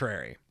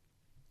arbitrary.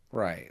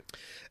 Right.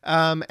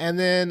 And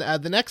then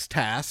the next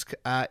task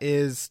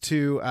is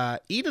to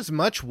eat as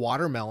much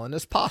watermelon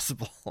as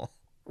possible.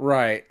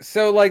 Right.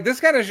 So, like, this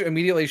kind of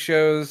immediately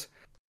shows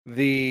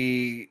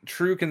the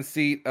true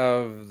conceit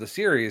of the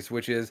series,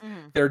 which is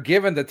Mhm. they're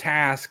given the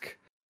task,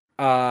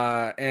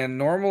 and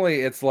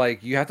normally it's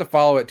like you have to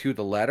follow it to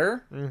the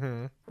letter,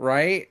 Mm-hmm.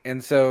 right?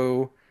 And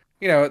so,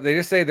 they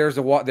just say there is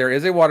a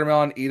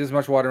watermelon, eat as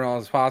much watermelon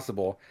as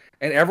possible,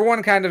 and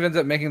everyone kind of ends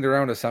up making their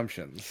own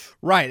assumptions.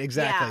 Right,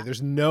 exactly. Yeah.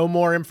 There's no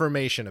more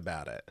information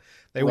about it.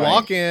 They Right.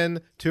 walk in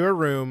to a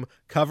room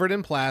covered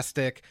in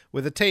plastic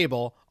with a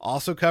table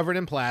also covered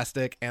in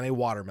plastic and a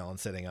watermelon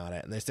sitting on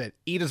it. And they said,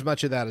 eat as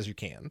much of that as you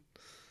can.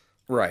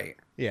 Right.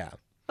 Yeah.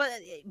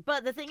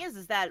 But the thing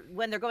is that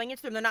when they're going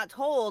into them, they're not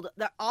told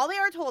that all they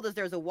are told is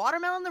there's a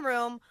watermelon in the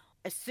room.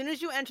 As soon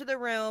as you enter the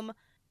room,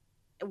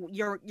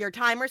 your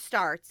timer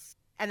starts,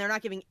 and they're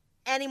not giving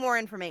any more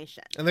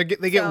information. And they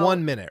get So-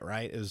 1 minute,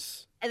 right?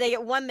 And they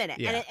get 1 minute.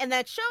 Yeah. And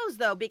that shows,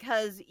 though,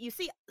 because you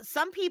see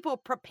some people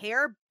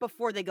prepare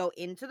before they go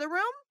into the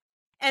room,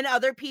 and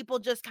other people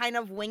just kind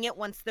of wing it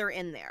once they're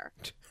in there.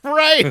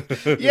 Right.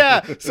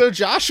 Yeah. So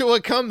Joshua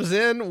comes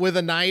in with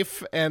a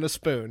knife and a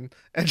spoon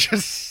and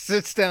just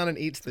sits down and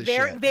eats the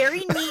Very, shit. very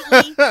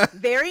neatly,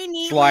 very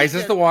neatly. Slices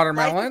just the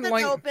watermelon, slices it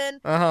like-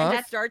 open, Uh-huh. and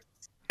that starts.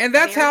 And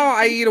that's Very how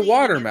I eat a deeply-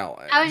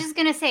 watermelon. I was just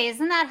gonna say,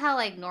 isn't that how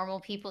like normal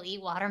people eat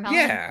watermelon?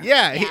 Yeah.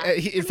 Yeah. Yeah.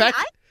 In fact,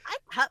 I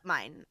cut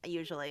mine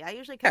usually. I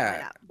usually cut Yeah.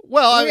 mine out.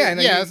 well, I Oh, yeah, mean,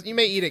 no, yeah, you- you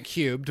may eat it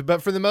cubed,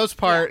 but for the most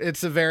part,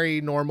 it's a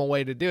very normal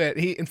way to do it.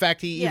 In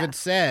fact, he Yeah. even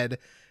said,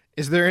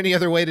 "Is there any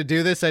other way to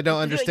do this? I don't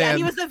Yeah, understand."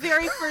 he was the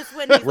very first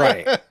one. He's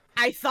like, Right.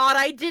 I thought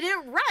I did it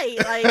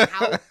right.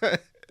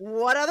 Like,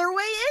 what other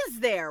way is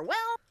there?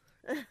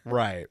 Well,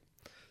 Right.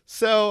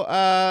 So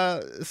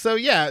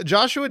yeah,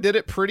 Joshua did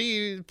it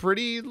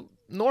pretty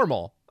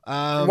normal.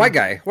 White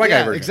guy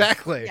yeah, version.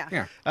 exactly.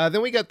 Yeah. Yeah.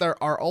 Then we got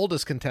our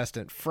oldest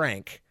contestant,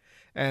 Frank,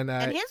 and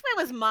and his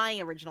way was my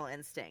original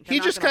instinct. I'm he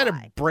not just gonna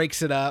kind lie. of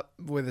breaks it up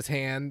with his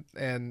hand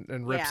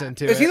and rips Yeah.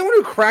 into Is it. he the one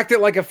who cracked it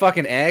like a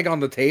fucking egg on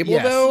the table,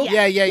 Yes. though?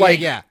 Yeah, Like-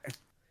 yeah.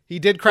 He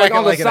did crack Like it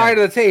on like the an side egg.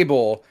 of the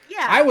table.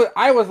 Yeah.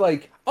 I was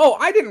like, oh,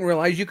 I didn't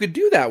realize you could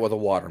do that with a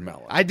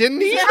watermelon. I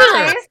didn't either.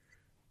 Guys,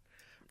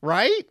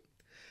 Right?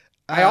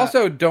 I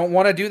also don't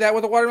want to do that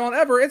with a watermelon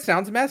ever. It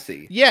sounds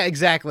messy. Yeah,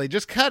 exactly.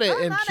 Just cut it Well,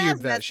 and not cube as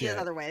that messy shit. as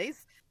other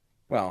ways.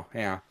 Well,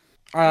 yeah.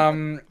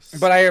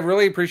 But I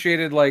really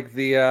appreciated like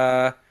the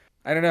I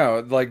don't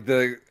know, like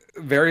the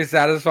very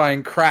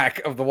satisfying crack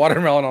of the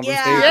watermelon on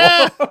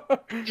Yeah. the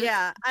table.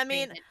 Yeah, I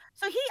mean,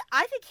 so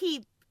I think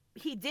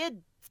he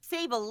did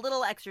save a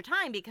little extra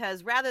time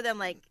because rather than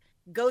like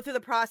go through the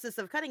process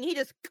of cutting, he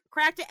just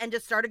cracked it and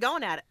just started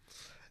going at it.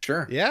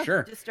 Sure. Yeah.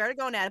 Sure. Just started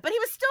going at it. But he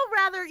was still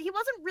he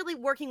wasn't really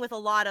working with a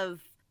lot of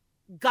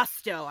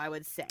gusto, I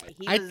would say.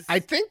 I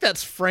think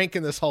that's Frank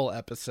in this whole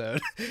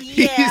episode.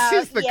 Yeah,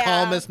 he's the yeah.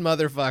 calmest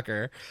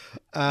motherfucker.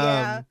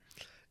 Yeah.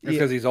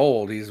 Because he's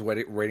old, he's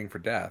waiting for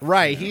death.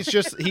 Right. you know? He's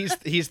just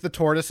he's the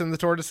tortoise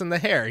and the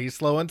hare. He's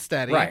slow and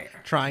steady, Right,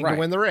 trying to right.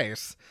 win the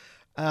race.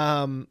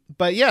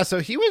 But yeah,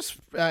 so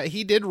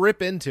he did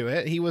rip into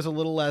it. He was a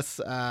little less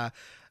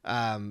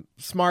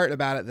smart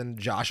about it than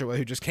Joshua,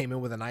 who just came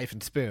in with a knife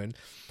and spoon.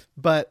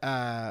 But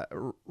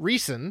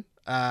Reeson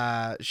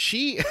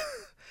She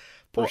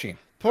Poor Sheen.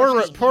 poor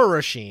Rasheen. poor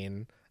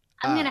Rasheen.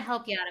 I'm gonna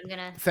help you out. I'm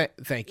gonna.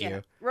 Thank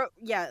you.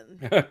 Yeah.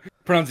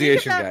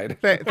 Pronunciation Think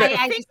about- guide.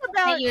 I think just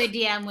about- sent you a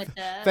DM with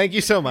the. Thank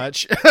you so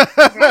much.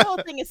 The whole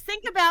thing is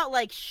think about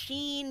like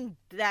Sheen,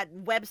 that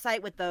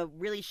website with the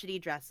really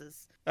shitty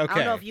dresses. I don't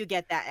know Okay. if you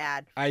get that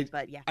ad,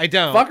 but yeah. I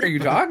don't. Fuck are you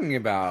talking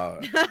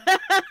about?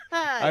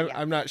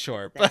 I'm not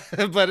sure,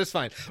 but it's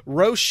fine.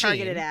 Roisin,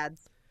 Targeted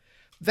ads.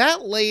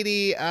 that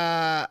lady,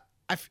 I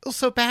feel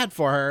so bad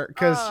for her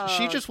because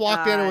she Oh, just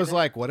walked in and was God.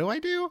 like, "What do I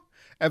do?"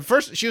 At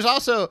first, she was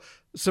also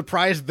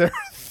surprised there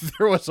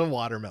was a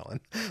watermelon.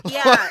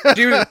 Yeah,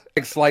 She was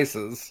like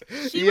slices.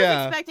 she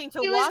Yeah. was expecting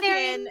to He was walk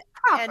very in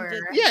proper. and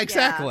just, Yeah,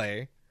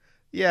 exactly.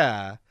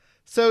 Yeah.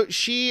 So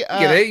she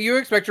Get it? You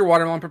expect your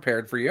watermelon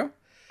prepared for you.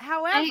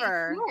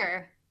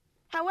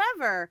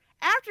 However,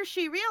 after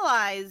she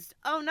realized,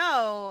 oh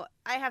no,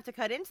 I have to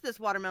cut into this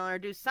watermelon or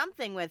do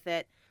something with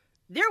it,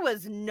 there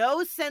was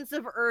no sense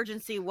of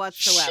urgency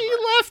whatsoever. she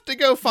left to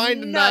go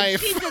find a None.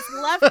 knife. She just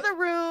left the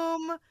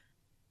room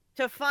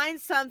to find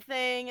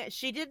something.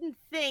 She didn't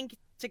think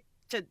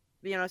to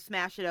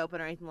smash it open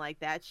or anything like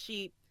that.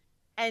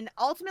 And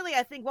ultimately,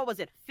 I think, what was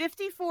it,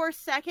 54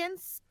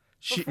 seconds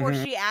before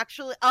Mhm. she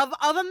actually of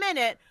a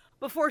minute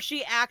before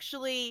she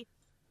actually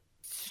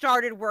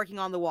started working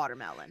on the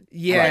watermelon.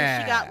 Yeah.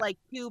 Like, she got like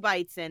 2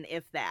 bites in,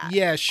 if that.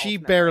 Yeah, she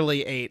ultimately.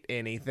 barely ate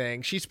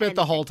anything. She spent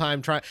the whole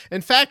time trying.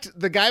 In fact,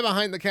 the guy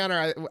behind the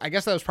counter, I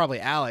guess that was probably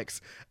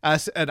Alex,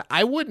 said,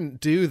 "I wouldn't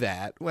do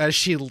that," as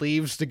she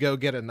leaves to go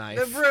get a The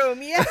knife.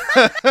 room, yeah.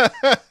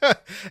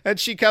 And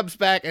she comes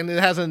back and it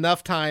has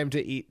enough time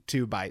to eat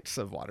 2 bites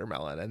of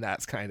watermelon, and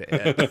that's kind of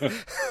it.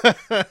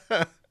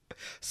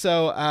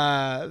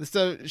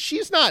 So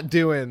she's not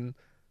doing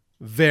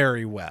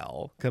very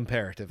well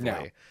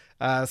comparatively.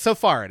 So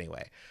far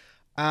anyway.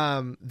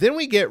 Then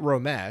we get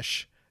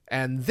Romesh,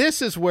 and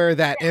this is where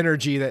that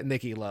energy that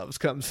Nikki loves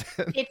comes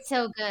in. It's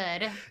so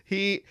good.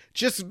 He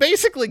just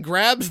basically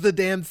grabs the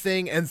damn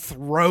thing and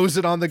throws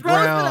it on the Throws it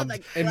on ground.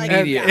 the- And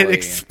Immediately. it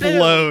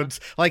explodes.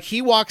 Like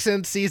he walks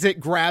in, sees it,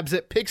 grabs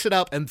it, picks it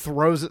up, and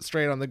throws it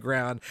straight on the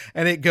ground,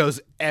 and it goes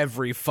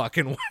every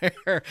fucking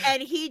where.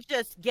 And he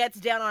just gets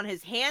down on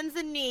his hands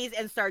and knees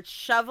and starts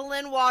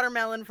shoveling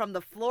watermelon from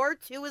the floor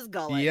to his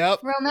gullet.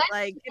 Yep. Romesh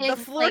Like the is,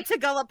 floor like- to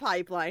gullet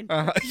pipeline.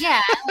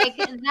 Yeah, like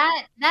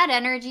that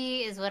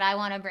energy is what I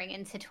want to bring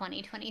into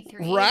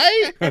 2023.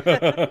 Right?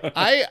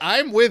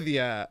 I'm with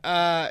you.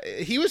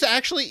 He was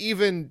actually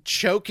even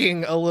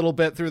choking a little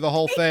bit through the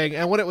whole thing,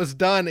 and when it was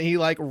done, he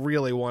like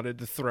really wanted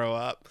to throw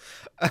up.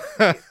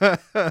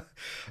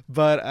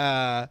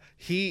 But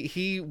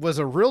he was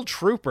a real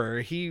trooper.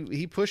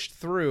 He pushed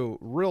through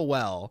real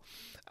well.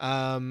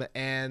 And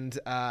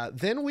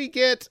then we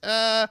get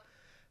to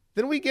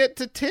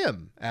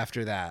Tim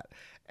after that.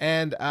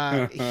 And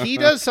he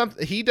does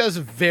something. He does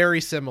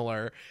very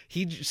similar.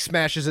 He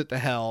smashes it to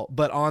hell,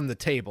 but on the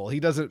table. He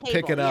doesn't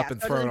pick it up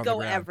and so throw it doesn't on the go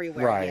ground.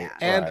 everywhere. Right. Yeah.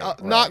 And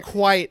Right, not right.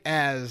 quite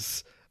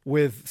as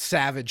with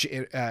savage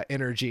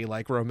energy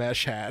like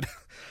Romesh had.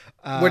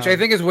 Which I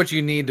think is what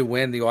you need to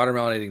win the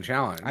watermelon eating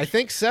challenge. I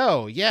think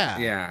so. Yeah.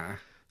 Yeah.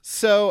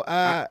 So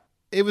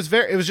it was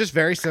just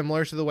very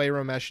similar to the way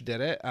Romesh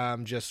did it,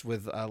 just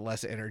with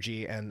less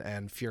energy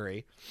and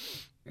fury.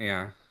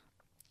 Yeah.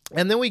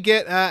 And then we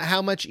get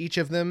how much each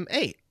of them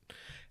ate.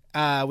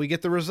 We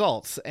get the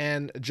results.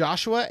 And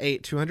Joshua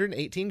ate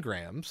 218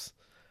 grams.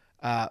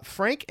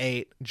 Frank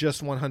ate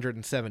just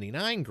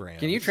 179 grams.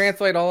 Can you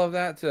translate all of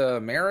that to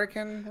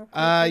American?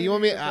 You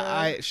want me?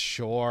 I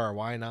sure.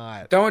 Why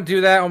not? Don't do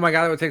that. Oh my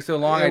god, that would take so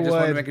long. It I just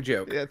want to would. make a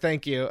joke. Yeah,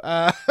 thank you.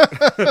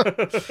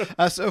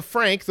 So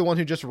Frank, the one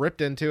who just ripped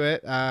into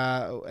it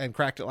and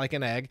cracked it like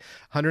an egg,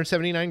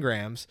 179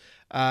 grams.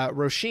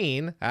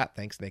 Roisin,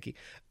 thanks, Nikki.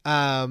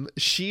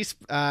 She's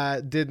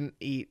didn't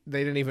eat.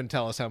 They didn't even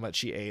tell us how much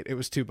she ate. It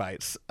was 2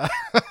 bites.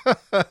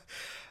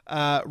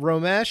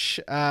 Romesh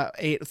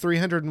ate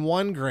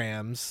 301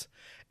 grams,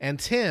 and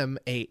Tim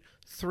ate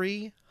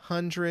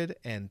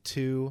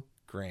 302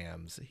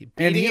 grams.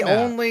 And he him out.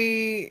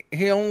 only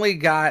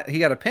got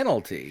a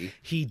penalty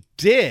He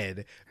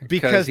did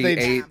because he they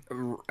ate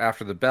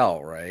after the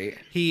bell, right?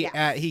 he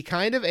Yes. he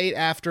kind of ate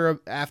after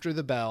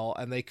the bell,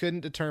 and they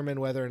couldn't determine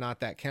whether or not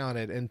that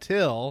counted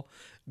until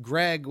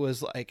Greg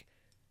was like,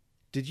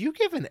 "Did you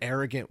give an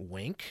arrogant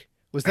wink?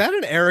 Was that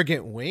an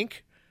arrogant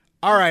wink?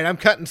 All right, I'm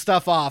cutting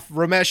stuff off.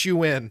 Ramesh, you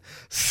win."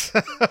 So,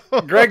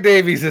 Greg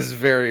Davies is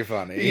very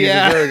funny. He's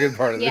Yeah. a very good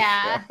part of the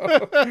Yeah.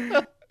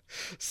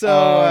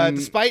 show.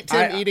 despite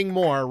Tim I- eating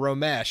more,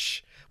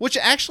 Ramesh, which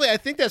actually I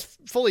think that's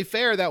fully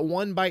fair. That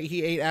one bite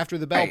he ate after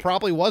the bell Right.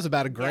 probably was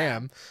about a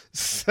gram.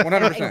 So,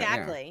 100%. yeah.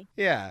 Exactly.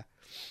 yeah.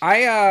 I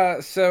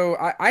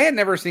had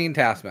never seen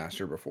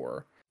Taskmaster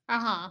before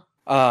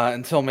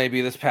until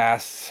maybe this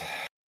past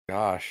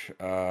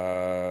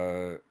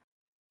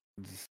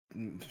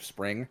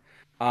spring.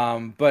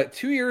 But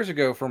 2 years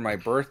ago for my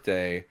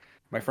birthday,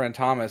 my friend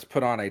Thomas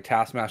put on a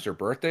Taskmaster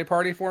birthday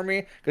party for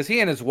me because he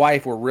and his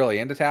wife were really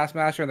into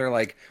Taskmaster, and they're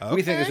like,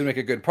 "We think this Okay. would make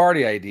a good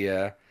party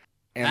idea."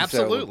 And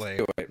Absolutely.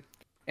 So let's do it.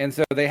 And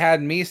so they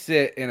had me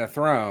sit in a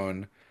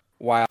throne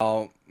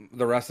while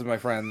the rest of my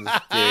friends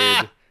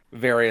did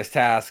various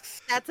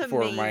tasks That's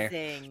for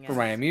amazing.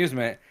 my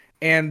amusement.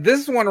 And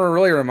this one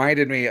really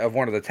reminded me of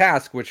one of the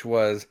tasks, which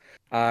was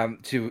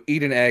to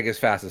eat an egg as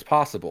fast as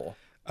possible.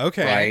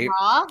 Okay. Right?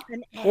 Raw?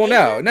 An Well,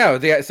 egg? no.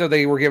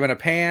 They were given a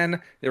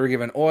pan, they were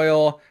given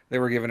oil, they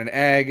were given an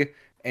egg,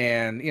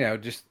 and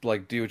just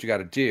like do what you got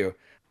to do.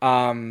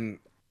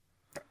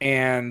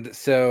 And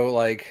so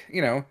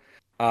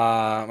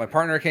my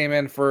partner came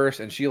in first,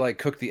 and she like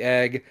cooked the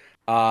egg.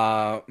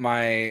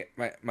 My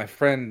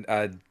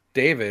friend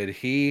David,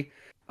 he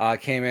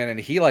came in and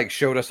he like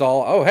showed us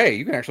all. Oh, hey,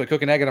 you can actually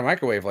cook an egg in a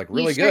microwave, like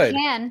really You sure good.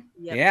 can.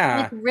 Yep. Yeah,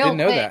 Like, real didn't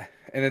know quick. that,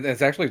 and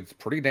it's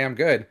pretty damn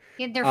good.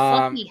 Yeah, they're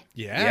fluffy.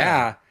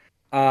 Yeah.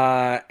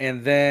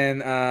 And then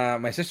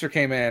my sister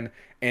came in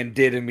and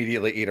did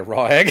immediately eat a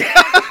raw egg.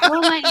 Oh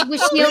my,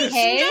 was she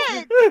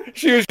okay?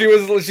 Shit.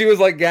 she was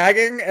like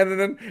gagging,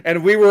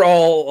 and we were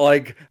all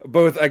like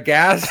both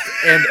aghast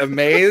and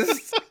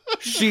amazed.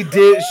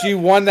 She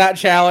won that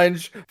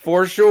challenge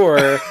for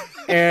sure,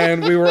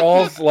 and we were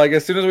all like,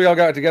 as soon as we all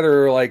got together, we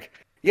were like,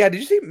 yeah, did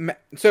you see?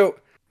 So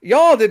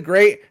y'all did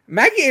great.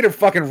 Maggie ate a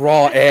fucking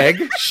raw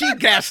egg. She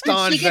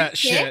Gastoned Did she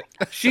get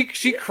that shit.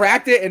 She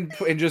cracked it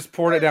and just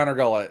poured it down her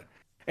gullet,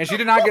 and she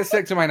did not get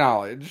sick to my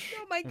knowledge.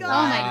 Oh my Oh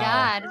god. my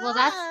god. Well,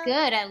 that's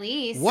good at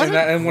least. What?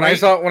 And when I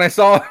saw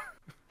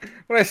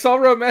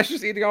Romesh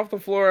just eating off the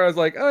floor, I was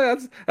like, oh,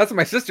 that's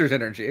my sister's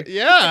energy.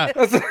 Yeah.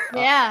 That's,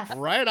 Yeah.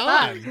 Right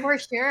Fuck, on. for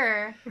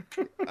sure.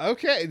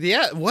 Okay.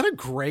 Yeah. What a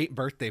great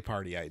birthday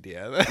party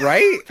idea.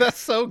 right? That's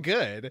so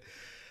good.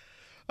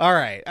 All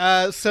right.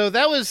 So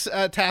that was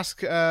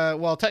task.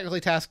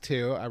 Technically task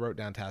 2. I wrote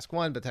down task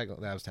 1, but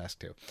technically that was task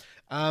 2.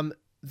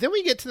 Then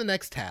we get to the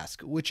next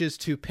task, which is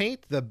to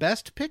paint the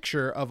best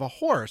picture of a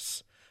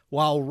horse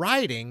while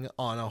riding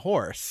on a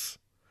horse.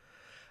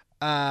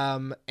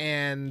 And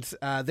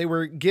they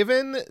were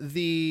given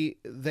the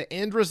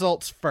end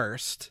results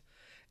first,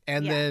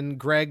 and Yeah. then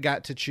Greg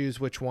got to choose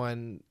which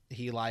one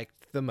he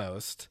liked the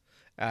most,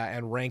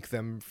 and rank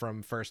them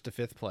from first to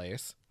fifth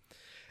place.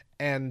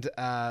 And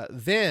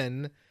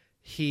then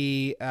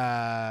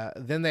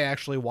they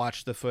actually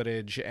watched the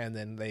footage, and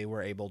then they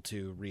were able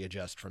to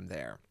readjust from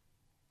there.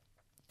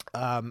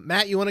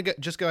 Matt, you want to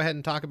just go ahead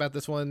and talk about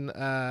this one,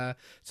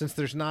 since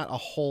there's not a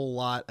whole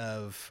lot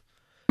of.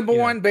 Number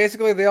one,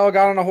 basically, they all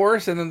got on a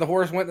horse, and then the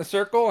horse went in a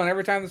circle, and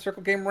every time the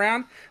circle came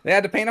around, they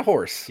had to paint a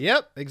horse.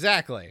 Yep,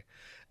 exactly.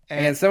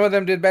 And some of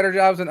them did better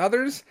jobs than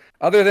others,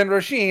 other than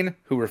Roisin,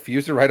 who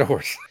refused to ride a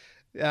horse.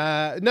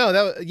 Roisin,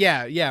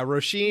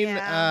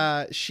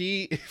 Yeah.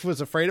 she was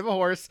afraid of a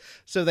horse,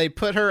 so they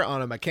put her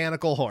on a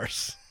mechanical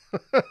horse.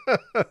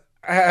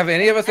 Have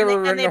any of us ever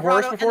And ridden they a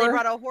horse brought before? And they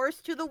brought a horse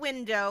to the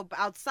window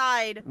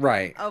outside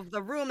Right. of the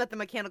room that the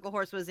mechanical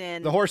horse was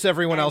in. The horse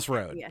everyone And- else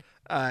rode. Yeah.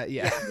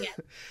 Yeah.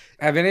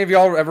 Have any of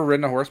y'all ever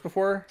ridden a horse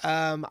before?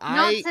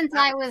 Not since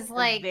I was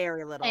like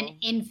very little. an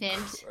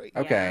infant.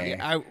 Okay.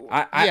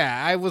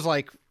 I was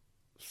like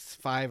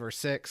 5 or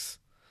 6.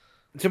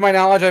 To my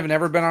knowledge, I've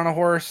never been on a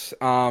horse.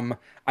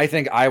 I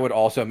think I would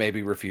also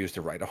maybe refuse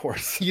to ride a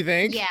horse. You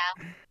think? Yeah.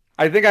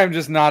 I think I'm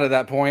just not at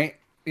that point,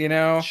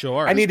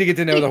 Sure. I need to get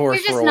to know the horse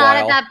You're just for a not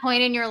while. at that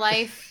point in your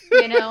life,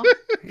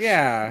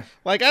 Yeah.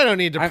 Like, I don't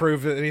need to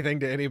prove anything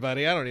to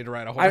anybody. I don't need to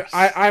ride a horse.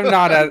 I'm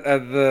not at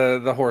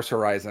the horse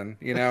horizon,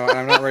 and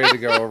I'm not ready to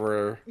go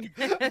over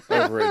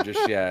it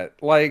just yet.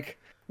 Like,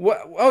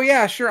 what? Oh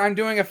yeah, sure. I'm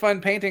doing a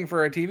fun painting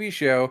for a TV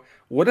show.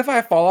 What if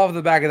I fall off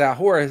the back of that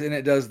horse and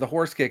it does the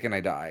horse kick and I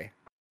die?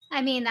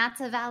 I mean,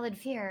 that's a valid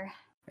fear.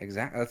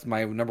 Exactly. That's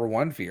my number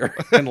one fear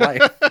in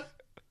life.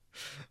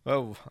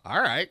 Oh,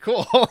 all right,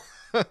 cool.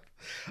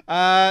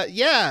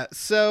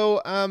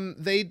 So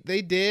they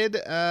did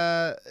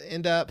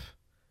end up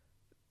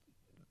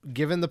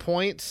given the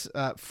points.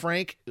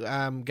 Frank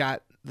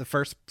got the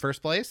first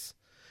place.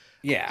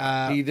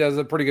 Yeah, he does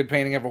a pretty good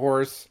painting of a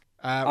horse.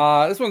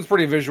 Uh, This one's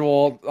pretty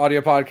visual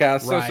audio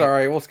podcast, so Right.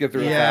 sorry, we'll skip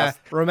through it yeah, fast.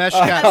 Ramesh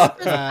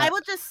got. I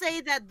will just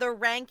say that the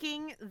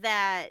ranking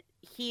that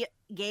he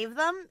gave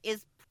them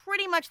is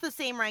pretty much the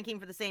same ranking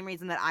for the same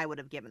reason that I would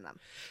have given them.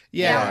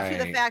 Yeah, Down to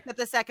the Right. fact that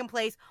the second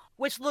place,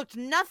 which looked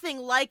nothing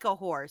like a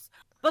horse,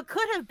 but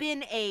could have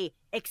been a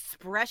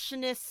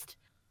expressionist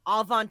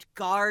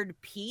avant-garde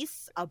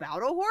piece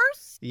about a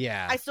horse,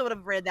 yeah. I still would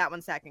have read that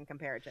one second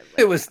comparatively.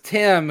 It was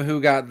Tim who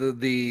got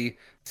the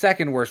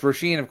second worst.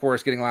 Roisin, of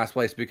course, getting last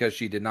place because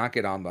she did not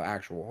get on the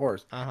actual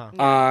horse.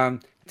 Uh-huh.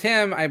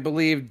 Tim, I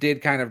believe,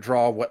 did kind of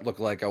draw what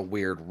looked like a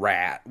weird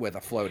rat with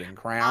a floating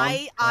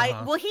crown.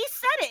 Uh-huh. Well, he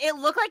said it. It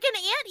looked like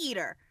an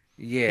anteater.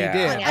 Yeah, He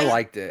did. I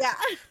liked it. Yeah.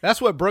 That's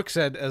what Brooke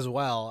said as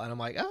well, and I'm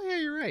like, oh yeah,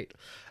 you're right.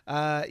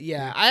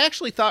 Yeah, I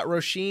actually thought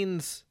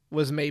Roshin's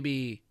was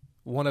maybe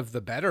one of the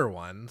better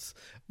ones,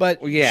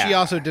 but Well, yeah. she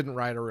also didn't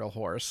ride a real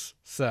horse,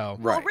 so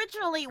Right. Well,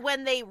 originally,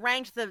 when they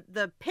ranked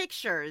the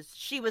pictures,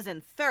 she was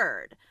in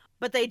third,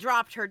 but they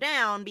dropped her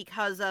down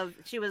because of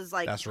she was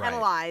like That's right.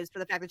 penalized for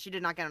the fact that she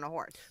did not get on a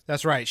horse.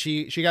 that's right.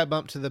 She got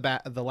bumped to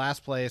the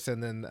last place,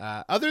 and then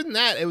other than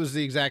that, it was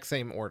the exact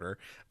same order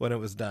when it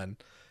was done.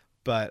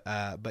 But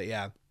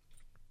yeah.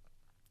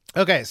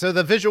 Okay, so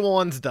the visual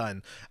one's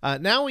done.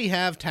 Now we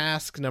have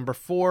task number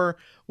 4,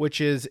 which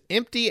is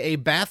empty a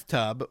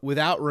bathtub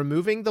without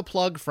removing the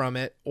plug from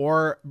it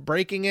or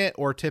breaking it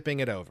or tipping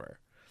it over.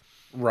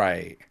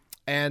 Right.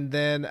 And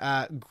then,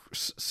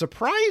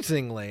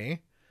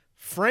 surprisingly,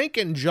 Frank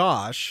and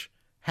Josh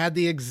had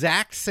the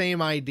exact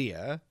same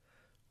idea,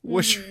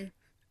 which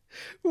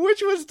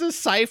was to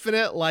siphon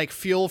it like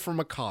fuel from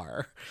a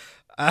car.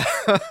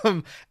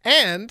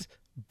 And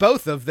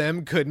both of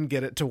them couldn't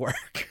get it to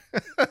work.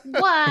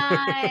 What?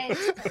 I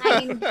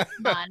mean, come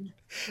on.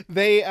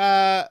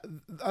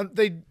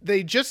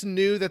 They just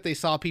knew that they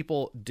saw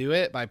people do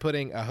it by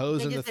putting a hose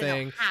They in the just didn't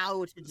thing, know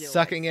how to do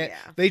sucking it.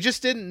 Yeah. They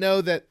just didn't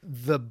know that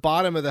the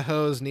bottom of the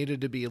hose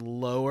needed to be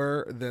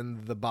lower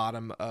than the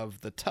bottom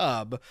of the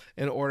tub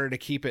in order to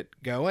keep it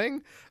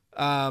going.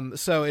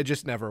 So it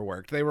just never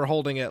worked. They were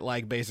holding it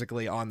like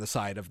basically on the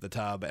side of the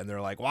tub, and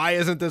they're like, "Why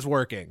isn't this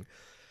working?"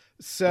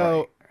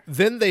 So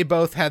then they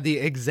both had the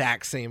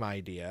exact same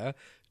idea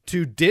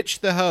to ditch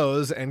the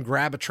hose and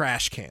grab a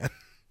trash can.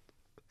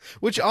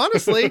 Which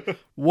honestly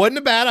wasn't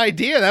a bad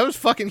idea. That was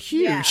fucking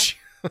huge.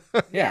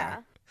 Yeah.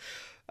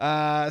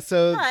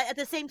 So But at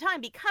the same time,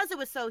 because it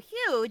was so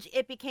huge,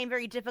 it became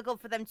very difficult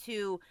for them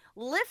to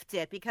lift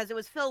it because it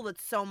was filled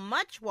with so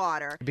much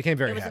water. it became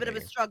very It was heavy. a bit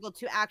of a struggle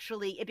to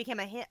actually. It became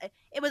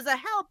it was a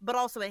help, but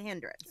also a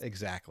hindrance.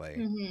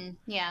 Exactly.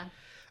 Yeah.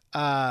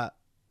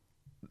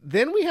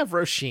 Then we have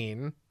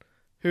Roisin,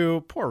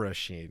 who, poor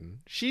Roisin,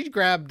 she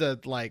grabbed a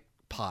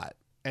pot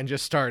and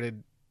just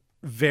started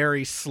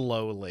very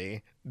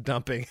slowly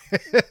dumping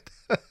it.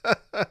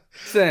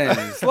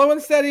 Listen, slow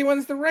and steady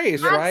wins the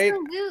race, right?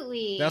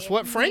 Absolutely. That's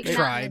what Frank Maybe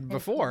not tried in the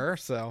before,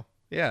 so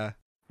yeah.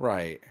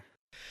 Right.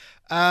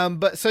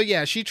 But so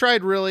yeah, she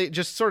tried really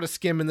just sort of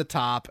skimming the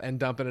top and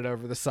dumping it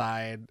over the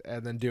side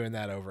and then doing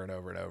that over and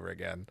over and over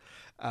again.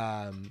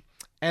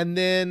 And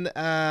then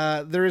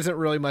there isn't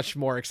really much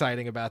more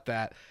exciting about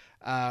that.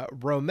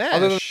 Romesh,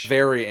 Other than the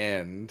very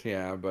end,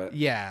 yeah, but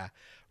yeah,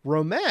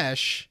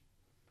 Romesh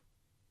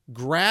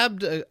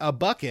grabbed a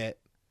bucket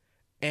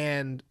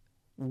and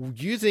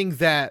using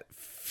that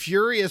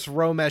furious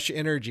Romesh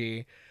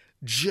energy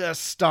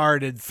just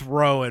started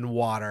throwing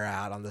water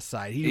out on the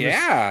side. He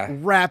was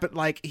rapid,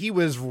 like he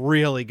was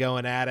really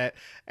going at it.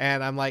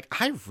 And I'm like,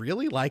 I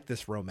really like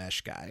this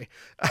Romesh guy.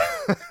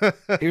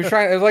 he was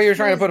trying. It was like he was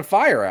trying to put a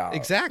fire out.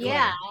 Exactly.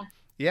 Yeah.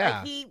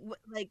 Yeah.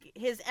 Like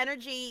his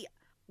energy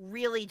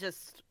really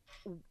just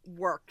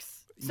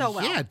works so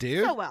well. Yeah,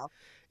 dude. So well.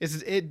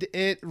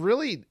 It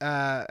really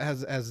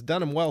has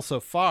done him well so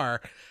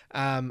far.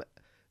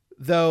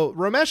 Though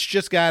Romesh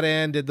just got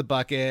in, did the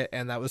bucket,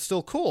 and that was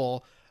still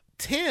cool.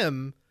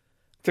 Tim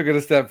Took it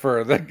a step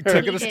further.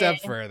 took it a step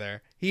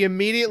further. He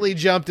immediately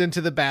jumped into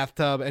the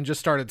bathtub and just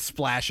started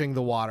splashing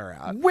the water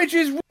out. Which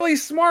is really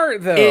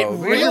smart, though. It Because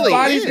really your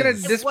body's is. going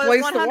to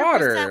displace the 100%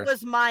 water.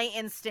 was my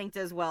instinct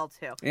as well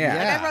too. Yeah.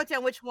 Like, Yeah. I wrote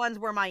down which ones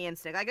were my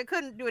instinct. Like I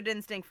couldn't do an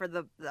instinct for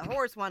the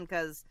horse one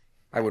because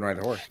I wouldn't ride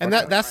the horse. And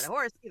Fuck that's- ride a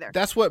horse either.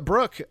 That's what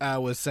Brooke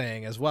was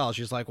saying as well.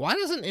 She's like, why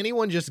doesn't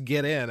anyone just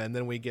get in? And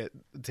then we get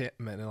Tim,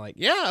 and they're like,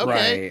 yeah,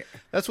 okay, Right.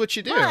 that's what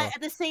you do. But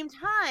at the same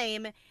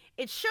time,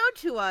 it showed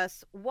to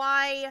us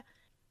why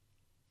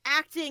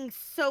acting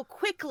so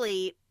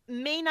quickly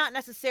may not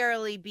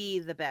necessarily be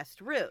the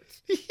best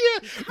route. Yeah,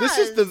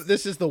 Because-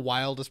 this is the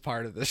wildest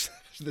part of this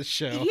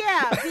show.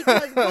 Yeah,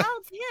 because while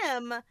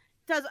Tim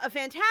does a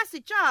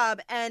fantastic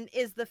job and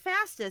is the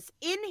fastest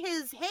in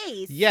his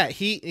haste, Yeah,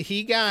 he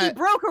he got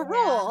broke a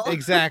rule.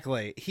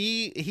 exactly.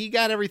 He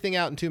got everything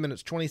out in 2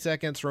 minutes 20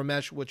 seconds.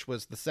 Ramesh, which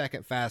was the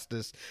second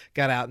fastest,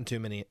 got out in 2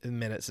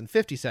 minutes and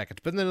 50 seconds.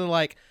 But then they're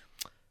like,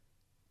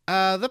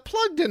 the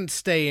plug didn't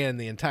stay in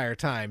the entire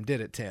time,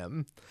 did it,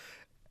 Tim?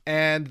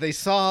 And they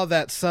saw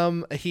that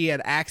he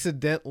had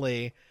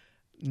accidentally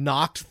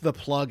knocked the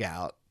plug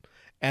out,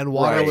 and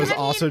water Right. was I mean-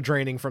 also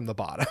draining from the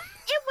bottom.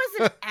 It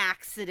was an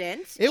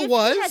accident. It If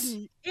was.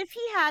 if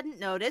he hadn't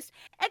noticed,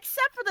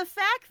 except for the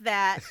fact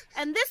that,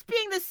 and this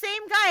being the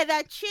same guy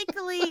that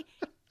cheekily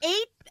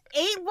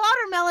ate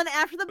watermelon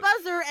after the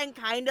buzzer and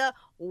kind of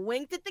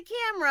winked at the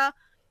camera,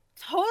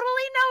 totally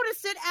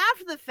noticed it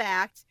after the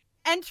fact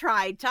and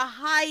tried to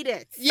hide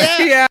it.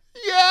 Yeah, yeah.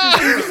 yeah.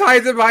 He just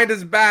hides it behind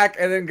his back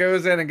and then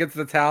goes in and gets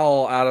the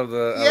towel out of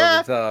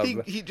the tub.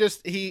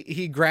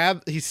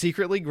 He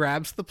secretly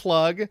grabs the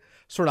plug,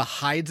 sort of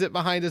hides it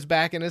behind his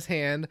back in his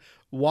hand,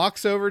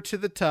 walks over to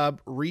the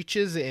tub,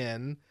 reaches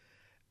in,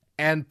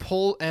 and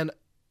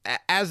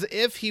as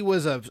if he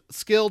was a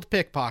skilled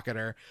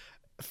pickpocketer,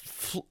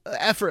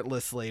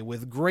 effortlessly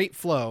with great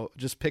flow,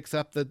 just picks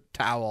up the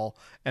towel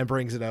and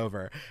brings it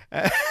over.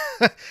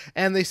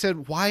 And they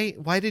said, "Why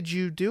did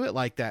you do it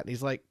like that?" And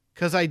he's like,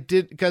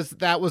 because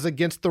that was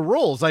against the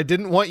rules. I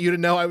didn't want you to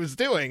know I was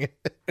doing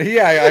it."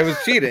 Yeah, I was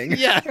cheating.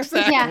 Yeah,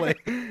 exactly.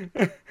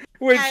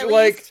 Which, At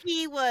like, least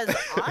he was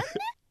on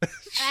it.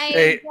 I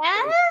Hey,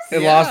 guess.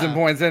 it Yeah. lost in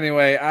points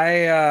anyway.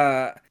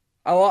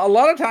 A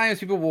lot of times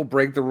people will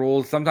break the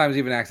rules, sometimes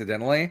even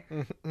accidentally.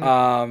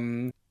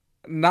 Mhm.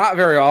 not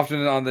very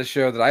often on this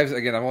show that I've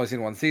only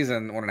seen one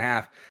season,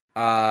 1.5.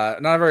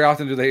 Not very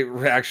often do they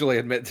actually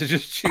admit to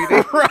just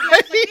cheating. Right?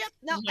 Yep,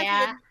 no,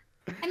 Yeah.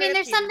 I mean,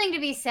 there's cheated. something to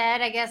be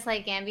said, I guess,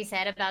 like Gamby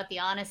said, about the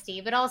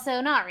honesty, but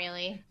also not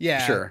really.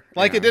 Yeah. Sure,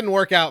 Like yeah. it didn't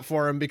work out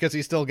for him because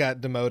he still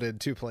got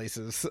demoted 2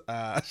 places.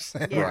 And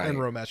Right.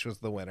 Romesh was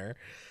the winner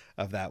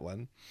of that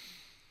one.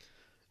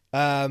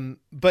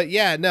 But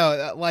yeah,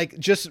 no, like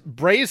just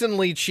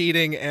brazenly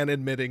cheating and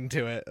admitting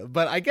to it.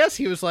 But I guess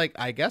he was like,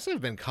 I guess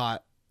I've been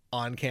caught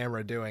on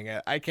camera doing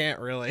it. I can't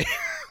really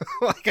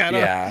like I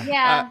don't Yeah.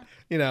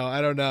 Yeah.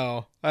 I don't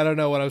know. I don't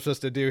know what I'm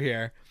supposed to do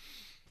here.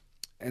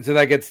 And so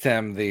that gets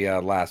Tim the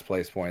last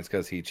place points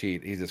because he's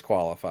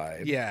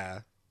disqualified.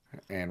 Yeah.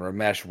 And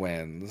Ramesh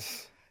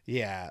wins.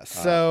 Yeah.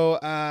 So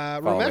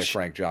Followed by Ramesh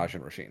Frank, Josh,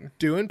 and Rasheen.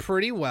 doing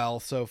pretty well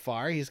so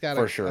far. He's got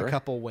For a sure.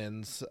 couple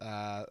wins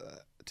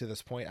to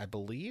this point, I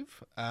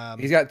believe.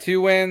 He's got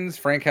 2 wins.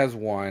 Frank has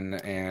 1,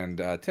 and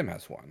Tim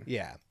has 1.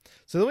 Yeah.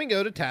 So then we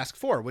go to Task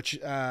 4, which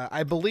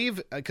I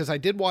believe, because I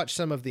did watch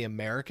some of the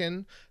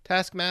American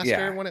Taskmaster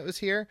Yeah. when it was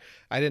here.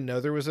 I didn't know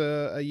there was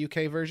a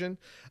UK version.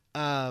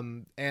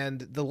 And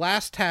the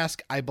last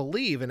task, I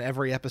believe, in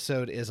every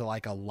episode is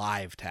like a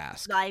live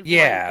task. Live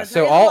Yeah, one, 'cause so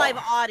there is all- a live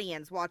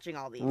audience watching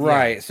all these.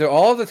 Right. So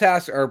all of the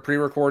tasks are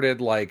pre-recorded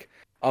like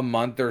a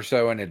month or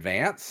so in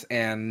advance,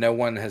 and no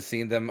one has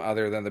seen them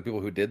other than the people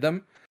who did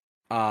them.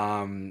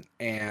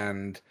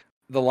 And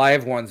the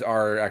live ones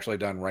are actually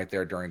done right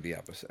there during the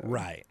episode.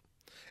 Right.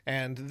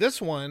 And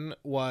this one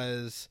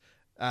was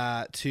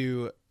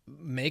to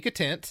make a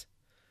tent,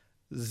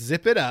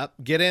 zip it up,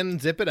 get in,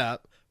 zip it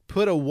up,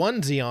 put a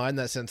onesie on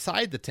that's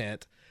inside the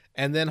tent,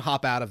 and then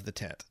hop out of the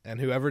tent. And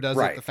whoever does it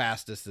Right. the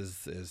fastest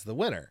is the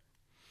winner.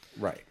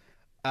 Right.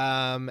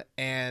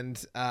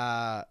 And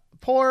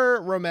poor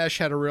Ramesh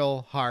had a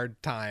real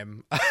hard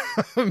time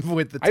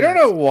with the tent. I don't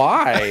know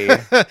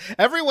why.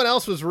 Everyone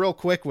else was real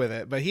quick with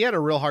it, but he had a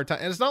real hard time.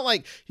 And it's not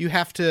like you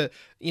have to,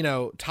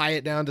 tie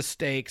it down to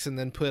stakes and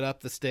then put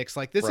up the sticks.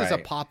 Like this is a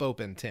Right. pop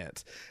open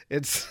tent.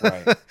 It's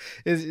Right.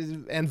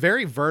 and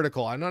very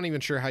vertical. I'm not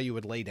even sure how you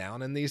would lay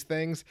down in these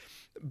things,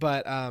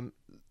 but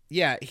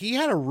yeah, he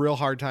had a real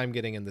hard time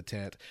getting in the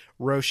tent.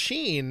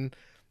 Roisin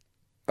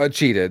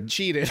Cheated.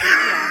 cheated.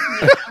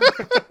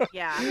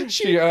 Yeah.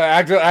 She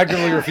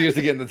actively Yeah. refused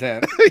to get in the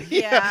tent.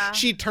 Yeah.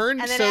 She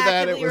turned And then so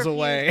that it actively was refused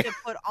away. to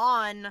put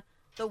on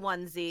the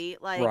onesie.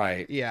 Like,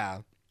 Right. Yeah.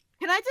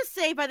 can I just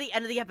say, by the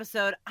end of the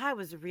episode, I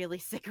was really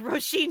sick of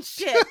Roshin's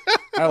shit.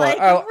 I, Like,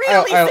 li-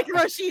 really I- sick of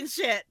Roshin's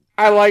shit.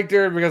 I liked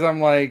her because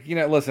I'm like,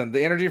 listen,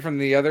 the energy from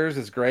the others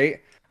is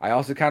great. I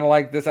also kind of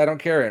like this I don't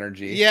care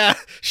energy. Yeah.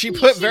 She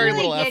put very really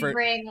little did effort.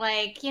 Bring,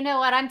 like, you know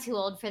what? I'm too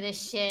old for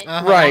this shit.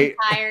 Uh-huh. Right.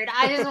 I'm tired.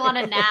 I just want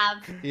to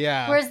nap.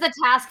 Yeah. Where's the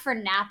task for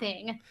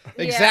napping?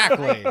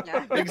 Exactly.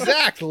 Yeah.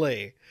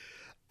 Exactly.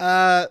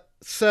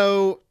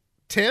 So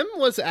Tim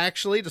was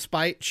actually,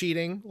 despite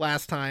cheating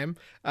last time,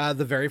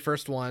 the very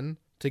first one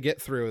to get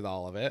through with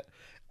all of it.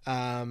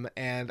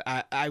 And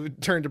I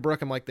would turn to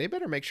Brooke. I'm like, they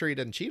better make sure he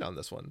didn't cheat on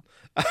this one.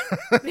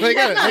 they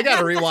got to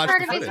That's rewatch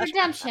part the of his footage.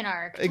 redemption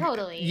arc.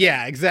 Totally.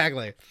 Yeah,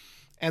 exactly.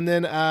 And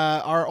then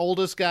our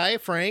oldest guy,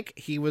 Frank,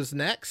 he was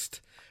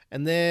next.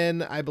 And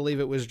then I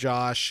believe it was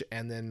Josh,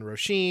 and then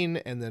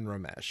Roisin, and then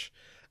Ramesh.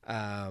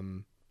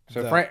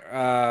 So The-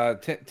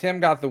 Frank, Tim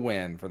got the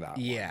win for that one.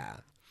 Yeah.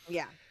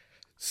 Yeah.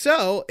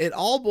 So it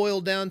all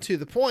boiled down to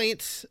the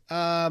points.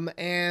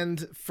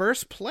 And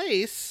first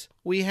place,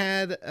 we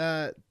had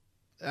A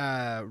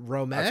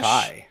Ramesh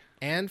tie.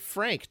 and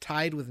Frank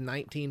tied with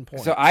 19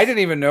 points. So I didn't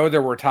even know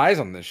there were ties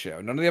on this show.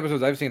 None of the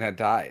episodes I've seen had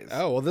ties.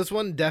 Oh, well, this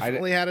one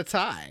definitely had a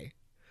tie.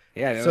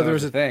 Yeah, I didn't So know there that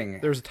was was a thing.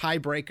 There was a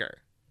tiebreaker.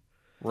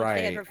 They had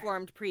Right.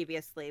 performed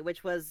previously,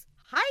 which was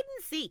hide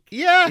and seek.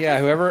 Yeah. Yeah,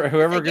 whoever A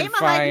could game of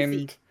hide and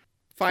find seek.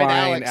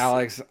 Find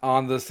Alex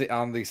on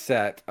the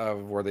set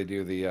of where they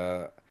do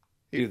the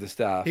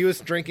stuff. He was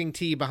drinking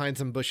tea behind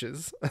some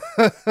bushes.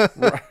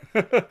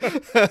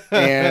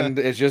 and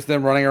it's just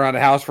them running around a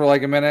house for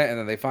like a minute, and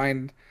then they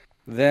find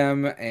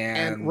them.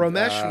 And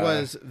Ramesh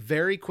was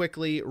very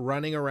quickly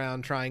running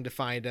around trying to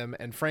find him,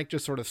 and Frank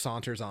just sort of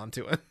saunters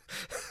onto him.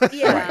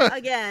 Yeah,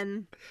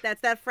 again,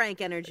 that's that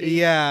Frank energy.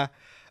 Yeah.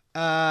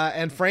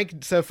 And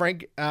Frank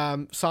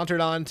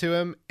sauntered on to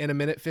him in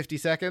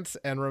 1:50,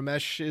 and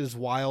Ramesh's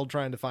wild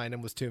trying to find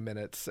him was 2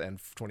 minutes and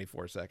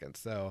 24 seconds.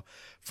 So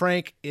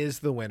Frank is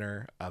the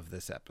winner of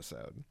this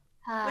episode.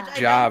 Which I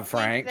Job, don't think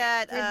Frank.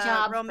 that Good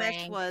job, Ramesh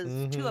Frank. was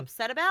Mhm. too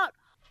upset about.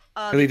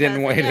 He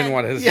didn't want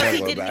his Yeah.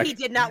 snow globe back. He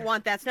did not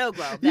want that snow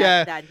globe.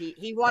 Yeah. That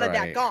he wanted Right.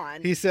 that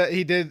gone. He said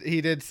he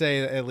did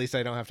say at least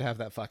I don't have to have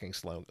that fucking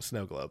snow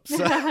globe.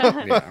 So.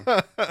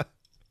 Yeah.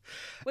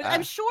 Which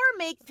I'm sure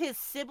makes his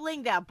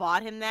sibling that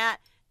bought him that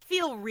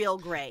feel real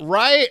great.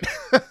 Right?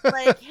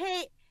 Like,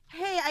 hey,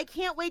 I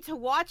can't wait to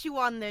watch you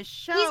on this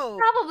show. He's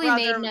probably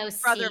brother- made no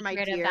brother, my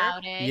secret dear.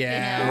 about it.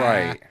 Yeah. You know?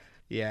 Right.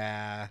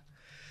 Yeah.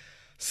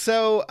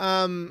 So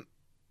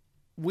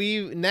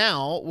we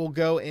now will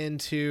go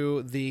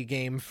into the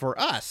game for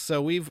us.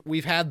 So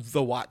we've had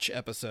the watch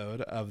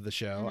episode of the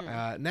show.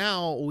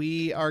 Now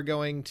we are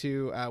going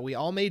to we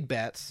all made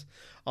bets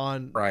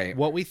on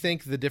what we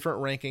think the different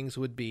rankings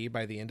would be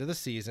by the end of the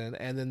season,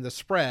 and then the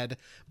spread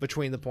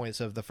between the points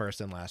of the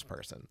first and last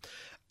person.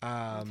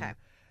 Okay.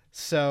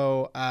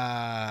 So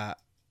I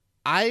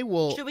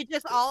will. Should we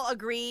just all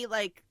agree,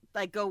 like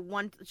go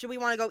one? Should we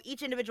want to go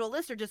each individual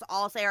list, or just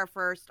all say our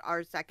first,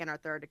 our second, our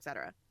third,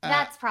 etc.?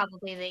 That's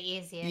probably the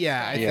easiest.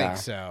 Yeah, I way. think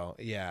so.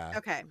 Yeah.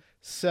 Okay.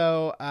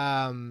 So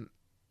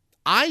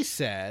I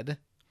said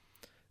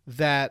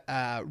that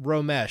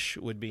Romesh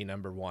would be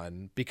number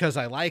one because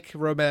I like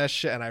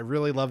Romesh and I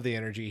really love the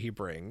energy he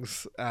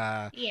brings.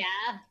 Yeah.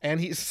 And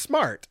he's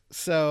smart.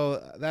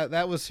 So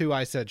that was who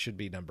I said should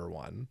be number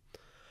one.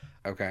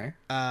 Okay.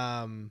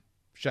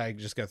 Should I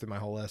just go through my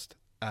whole list?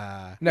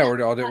 No,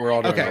 we're all doing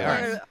Okay, it.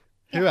 all right.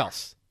 Who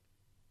else?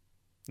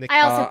 Nick?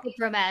 I also picked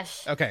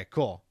Ramesh. Okay,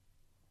 cool.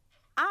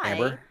 I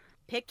Amber?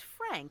 picked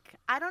Frank.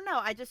 I don't know.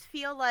 I just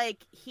feel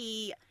like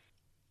he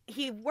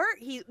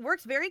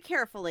works very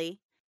carefully.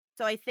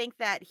 So I think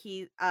that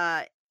he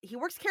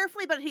works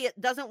carefully, but he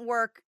doesn't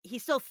work. He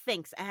still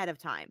thinks ahead of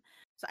time.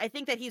 So I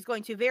think that he's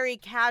going to very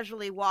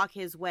casually walk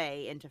his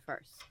way into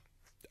first.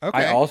 Okay.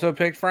 I also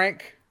picked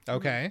Frank.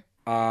 Okay.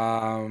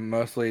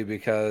 Mostly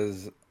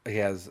because he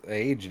has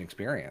age and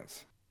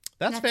experience.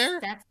 That's fair.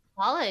 That's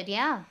solid,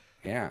 yeah.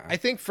 Yeah. I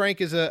think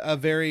Frank is a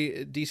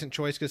very decent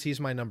choice because he's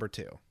my number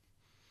two.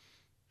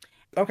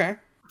 Okay.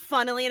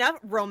 Funnily enough,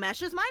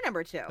 Romesh is my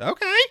number 2.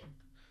 Okay.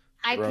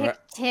 I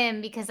picked Tim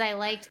because I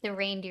liked the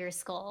reindeer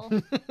skull.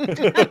 No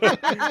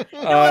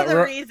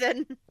other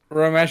reason.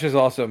 Ramesh is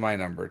also my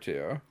number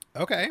 2.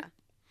 Okay.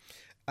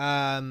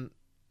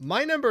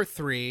 My number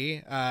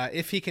 3,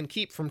 if he can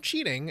keep from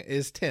cheating,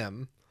 is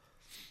Tim.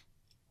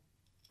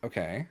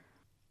 Okay.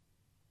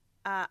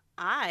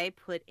 I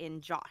put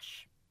in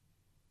Josh.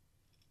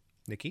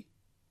 Nikki?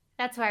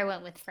 That's why I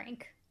went with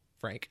Frank.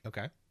 Frank.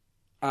 Okay.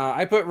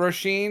 I put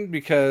Roisin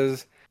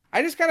because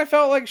I just kind of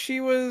felt like she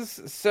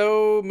was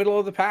so middle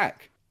of the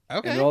pack.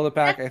 Okay. And middle of the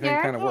pack, That's I think,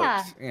 fair, kind of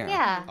works. Yeah.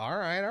 Yeah. All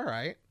right. All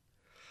right.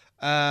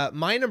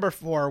 My number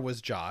 4 was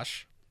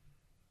Josh.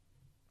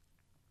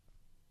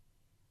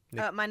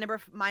 My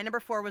number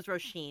 4 was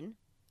Roisin.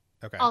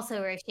 Okay.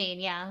 Also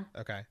Rasheen, yeah.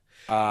 Okay.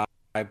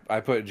 I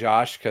put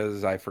Josh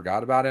because I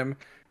forgot about him,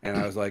 and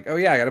I was like, oh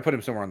yeah, I got to put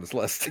him somewhere on this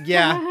list.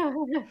 Yeah.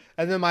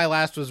 And then my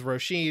last was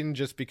Roisin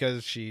just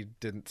because she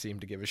didn't seem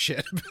to give a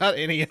shit about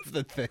any of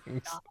the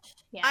things.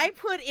 Yeah. I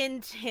put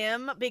in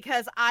Tim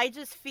because I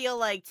just feel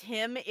like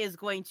Tim is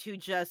going to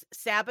just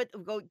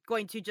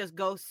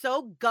go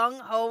so gung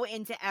ho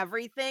into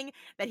everything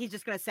that he's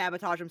just going to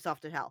sabotage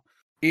himself to hell.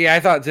 Yeah,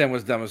 I thought Tim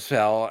was dumb as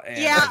hell. And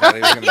Yeah. I thought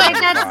he was gonna be Like,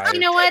 number that's, 5. you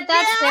know what?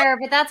 That's Yeah. fair,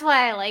 but that's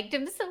why I liked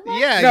him so much.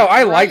 Yeah. No,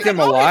 I liked him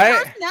a His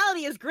lot.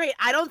 personality is great.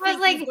 I don't I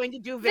was think he's like, going to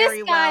do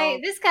very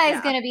This guy's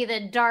Yeah. gonna be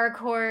the dark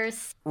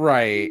horse.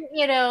 Right.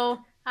 You know,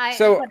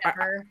 So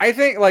whatever. I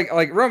think like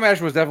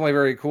Romesh was definitely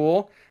very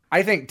cool.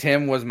 I think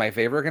Tim was my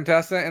favorite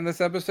contestant in this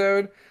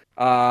episode,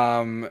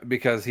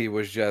 because he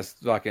was just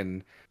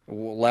fucking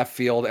left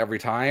field every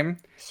time,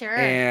 Sure.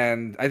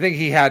 and I think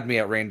he had me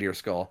at reindeer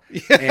skull.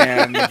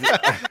 And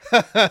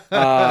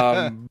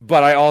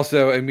but I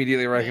also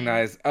immediately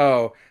recognized,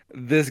 oh,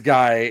 this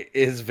guy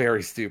is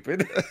very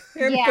stupid,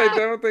 and Yeah. I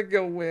don't think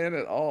he'll win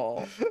at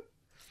all.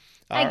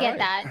 I All get right.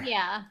 that.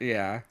 Yeah.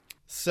 Yeah.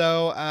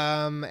 So,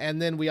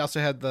 and then we also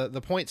had the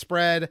point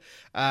spread.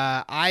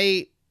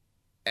 I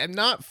am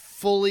not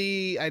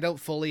fully. I don't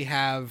fully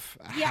have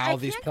Yeah, how I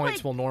these can't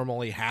points quite- will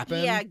normally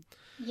happen. Yeah,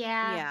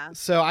 Yeah. yeah.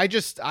 So I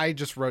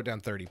just wrote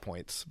down 30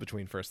 points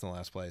between first and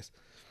last place.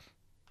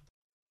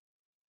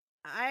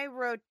 I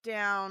wrote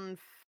down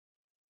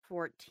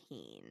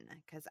 14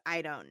 because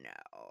I don't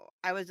know.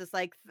 I was just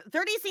like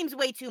 30 seems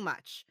way too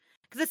much.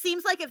 Because it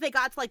seems like if they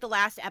got to like the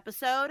last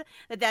episode,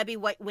 that'd be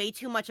way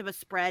too much of a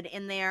spread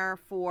in there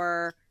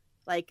for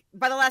like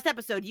by the last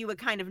episode you would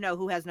kind of know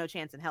who has no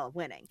chance in hell of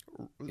winning.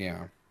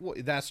 Yeah. Well,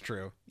 that's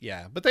true.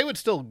 Yeah, but they would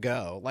still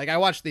go. Like I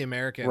watched The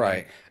American,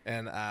 Right.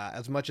 And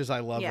as much as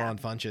I love Yeah. Ron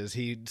Funches,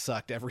 he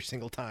sucked every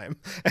single time.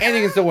 And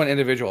you can still win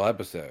individual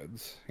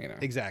episodes, you know.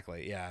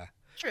 Exactly. Yeah.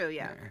 True,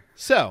 yeah.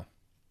 So,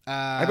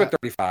 I put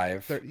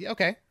 35. 30,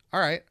 okay. All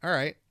right. All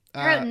right.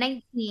 I wrote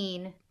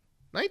 19.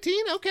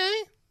 19. Okay,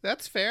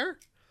 that's fair.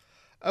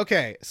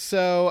 Okay,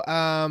 so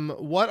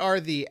what are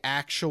the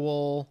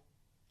actual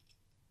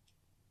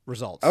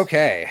results?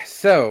 Okay,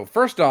 so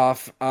first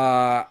off,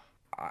 I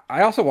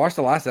also watched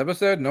the last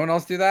episode. No one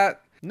else do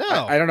that? No,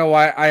 I don't know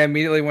why I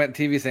immediately went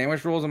TV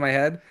sandwich rules in my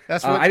head.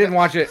 that's what I didn't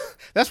watch it.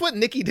 That's what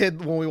Nikki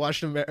did when we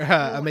watched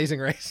Amazing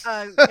Race.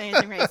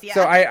 Amazing Race, yeah.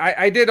 So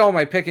I did all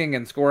my picking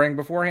and scoring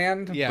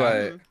beforehand, Yeah.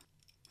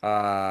 but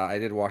I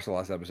did watch the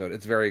last episode.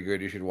 It's very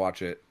good. You should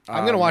watch it.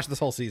 I'm gonna watch this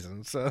whole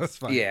season, so that's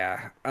fine.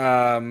 Yeah.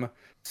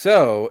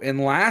 So in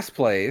last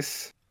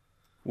place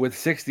with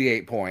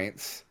 68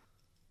 points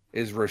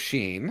is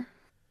Roisin.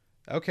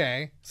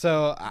 Okay,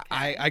 so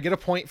I get a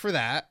point for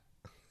that.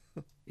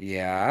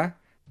 Yeah.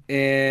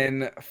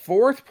 In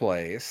fourth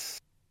place,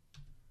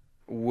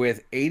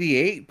 with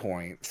 88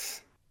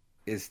 points,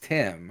 is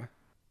Tim.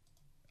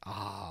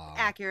 Ah.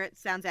 Accurate.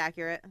 Sounds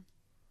accurate.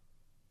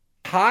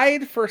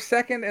 Tied for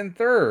second and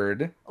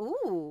third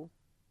Ooh.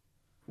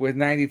 with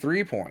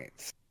 93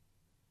 points.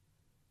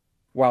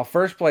 While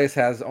first place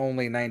has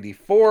only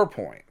 94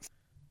 points.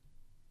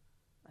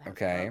 That's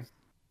Okay. close.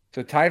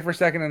 So tied for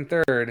second and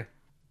third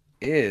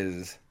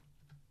is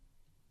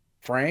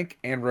Frank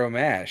and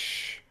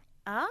Romesh.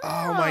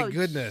 Oh, my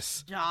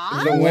goodness.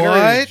 Josh? The winner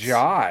What? is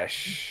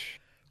Josh.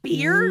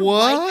 Beard?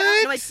 What?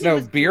 White guy? I think No, it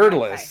was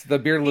Beardless. The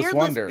Beardless, Beardless,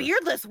 Wonder.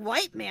 beardless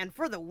white man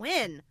for the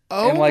win.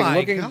 Oh And, like, my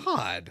looking-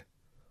 god.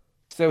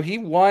 So he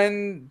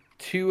won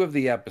 2 of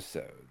the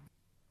episodes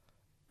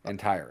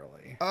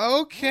entirely.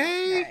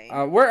 Okay.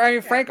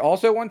 Okay. Frank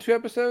also won 2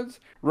 episodes.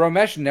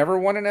 Romesh never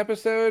won an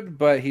episode,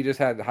 but he just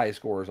had high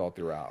scores all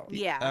throughout.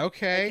 Yeah. Like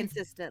Okay.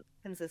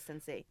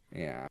 consistency.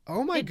 Yeah.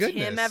 Oh my Did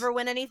goodness. Tim ever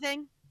win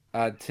anything?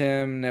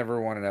 Tim never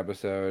won an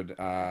episode.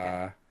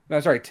 No,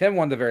 sorry. Tim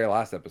won the very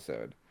last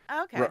episode.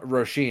 Okay.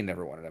 Roisin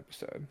never won an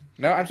episode.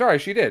 No, I'm sorry.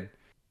 She did.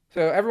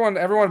 So everyone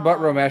but Aw.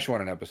 Romesh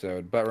won an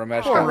episode, but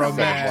Romesh Poor got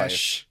second place.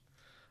 Romesh.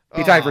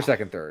 He tied for Aw.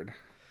 second, third.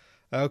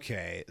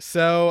 Okay.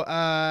 So,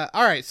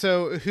 all right.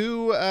 So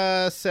who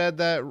said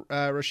that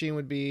Roisin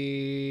would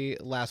be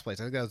last place?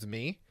 I think that was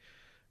me,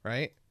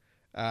 right?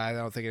 I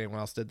don't think anyone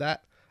else did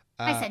that.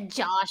 I said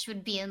Josh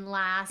would be in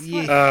last.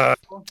 yeah.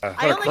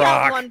 I only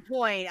got 1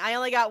 point. I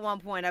only got 1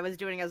 point. I was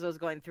doing as I was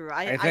going through.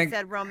 I think-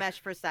 said Romesh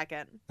for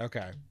second.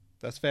 Okay.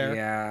 That's fair.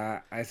 Yeah,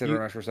 I said You-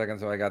 Romesh for second,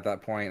 so I got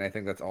that point. I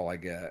think that's all I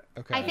get.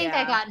 Okay. I think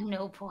Yeah. I got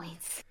no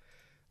points.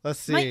 Let's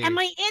see.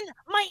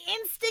 My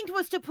instinct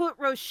was to put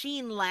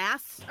Roisin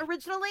last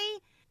originally,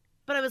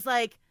 but I was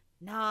like,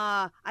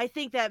 nah, I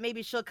think that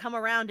maybe she'll come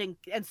around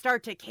and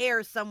start to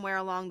care somewhere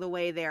along the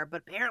way there,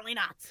 but apparently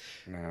not.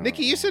 No.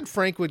 Nikki, you said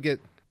Frank would get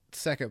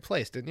second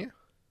place, didn't you?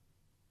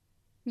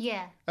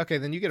 Yeah. Okay,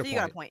 then you get a So point. you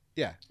got a point.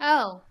 Yeah.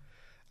 Oh.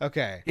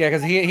 Okay. Yeah,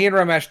 because he and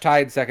Ramesh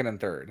tied second and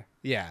third.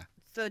 Yeah.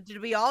 So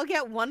did we all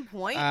get 1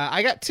 point?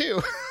 I got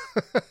 2.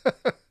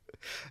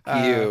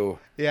 You.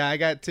 Yeah, I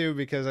got 2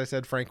 because I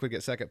said Frank would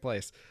get second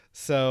place.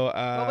 So, what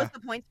was the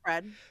point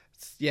spread?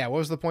 yeah, what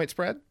was the point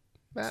spread?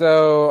 Matt?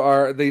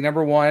 So the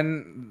number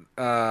one,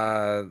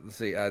 let's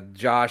see,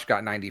 Josh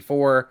got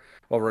 94,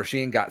 while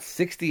Roisin got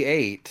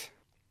 68.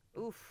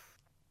 Oof.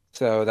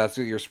 So that's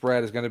what your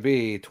spread is going to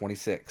be,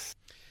 26.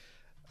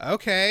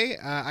 Okay,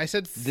 I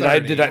said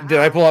 30. Did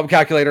I pull up a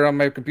calculator on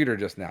my computer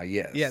just now?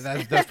 Yes. Yeah,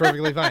 that's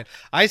perfectly fine.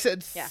 I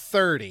said Yeah.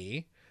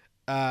 30.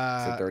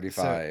 So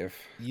 35.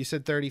 So you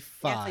said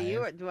 35. Yeah, so you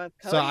were,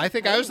 So I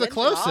think I was the wins it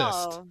closest.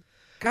 all.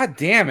 God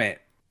damn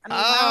it. I mean,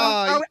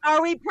 Oh,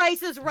 are we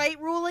Price is Right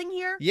ruling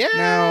here? Yeah.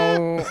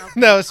 No. Okay,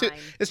 No, it's fine,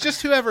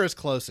 just fine. whoever is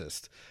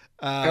closest.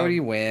 Cody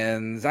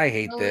wins. I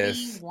hate Cody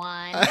this.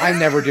 won. I'm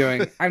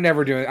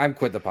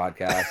quit the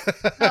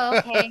podcast. Oh,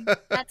 okay.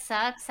 That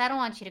sucks. I don't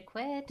want you to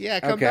quit. Yeah,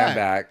 come Okay, back. I'm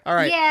back. All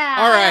right. Yeah.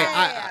 All right.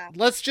 Yeah.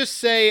 Let's just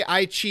say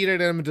I cheated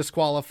and I'm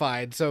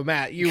disqualified. So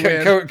Matt, you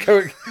win.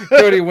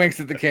 Cody winks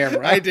at the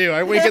camera. I do.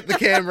 I wink at the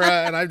camera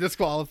and I'm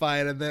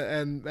disqualified,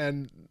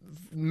 and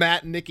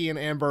Matt, Nikki, and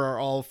Amber are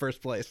all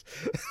first place.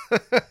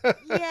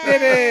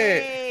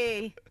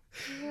 Yay!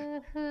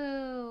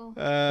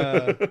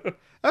 Woohoo.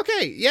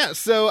 Okay, yeah.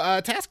 So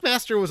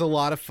Taskmaster was a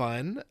lot of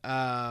fun,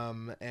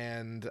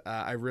 and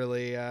I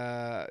really,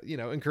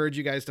 encourage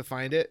you guys to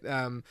find it.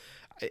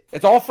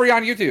 It's all free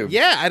on YouTube.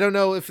 Yeah, I don't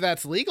know if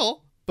that's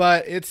legal,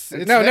 but it's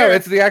No, there.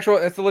 it's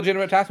the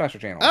legitimate Taskmaster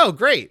channel. Oh,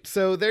 great!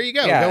 So there you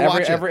go. yeah, Go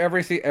watch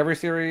it. every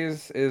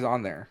series is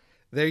on there.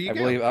 There you I go.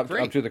 believe up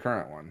Great. to the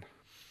current one.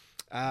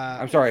 Uh,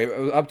 I'm sorry,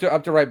 up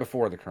to right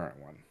before the current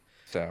one.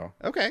 So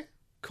okay,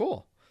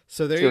 cool.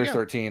 So there series you go.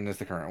 13 is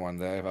the current one.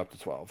 They have up to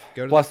 12.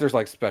 Go to Plus, there's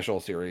like special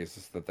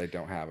series that they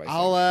don't have. I think.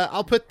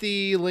 I'll put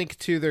the link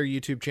to their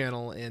YouTube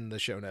channel in the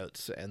show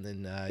notes, and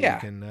then Yeah. you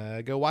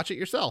can go watch it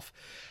yourself.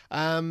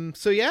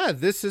 So yeah,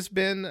 this has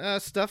been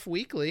Stuff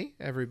Weekly,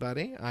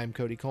 everybody. I'm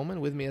Cody Coleman.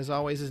 With me, as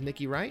always, is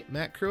Nikki Wright,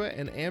 Matt Cruitt,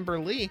 and Amber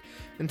Lee.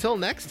 Until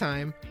next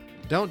time,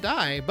 don't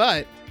die,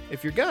 but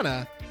if you're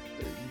gonna,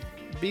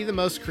 be the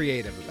most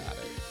creative about it.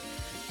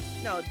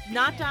 No,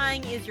 not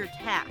dying is your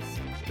task.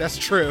 That's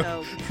true.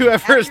 So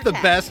Whoever is after the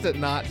task. best at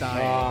not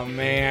dying. Oh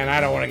man,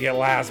 I don't want to get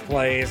last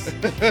place,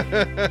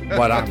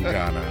 but I'm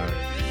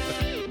gonna.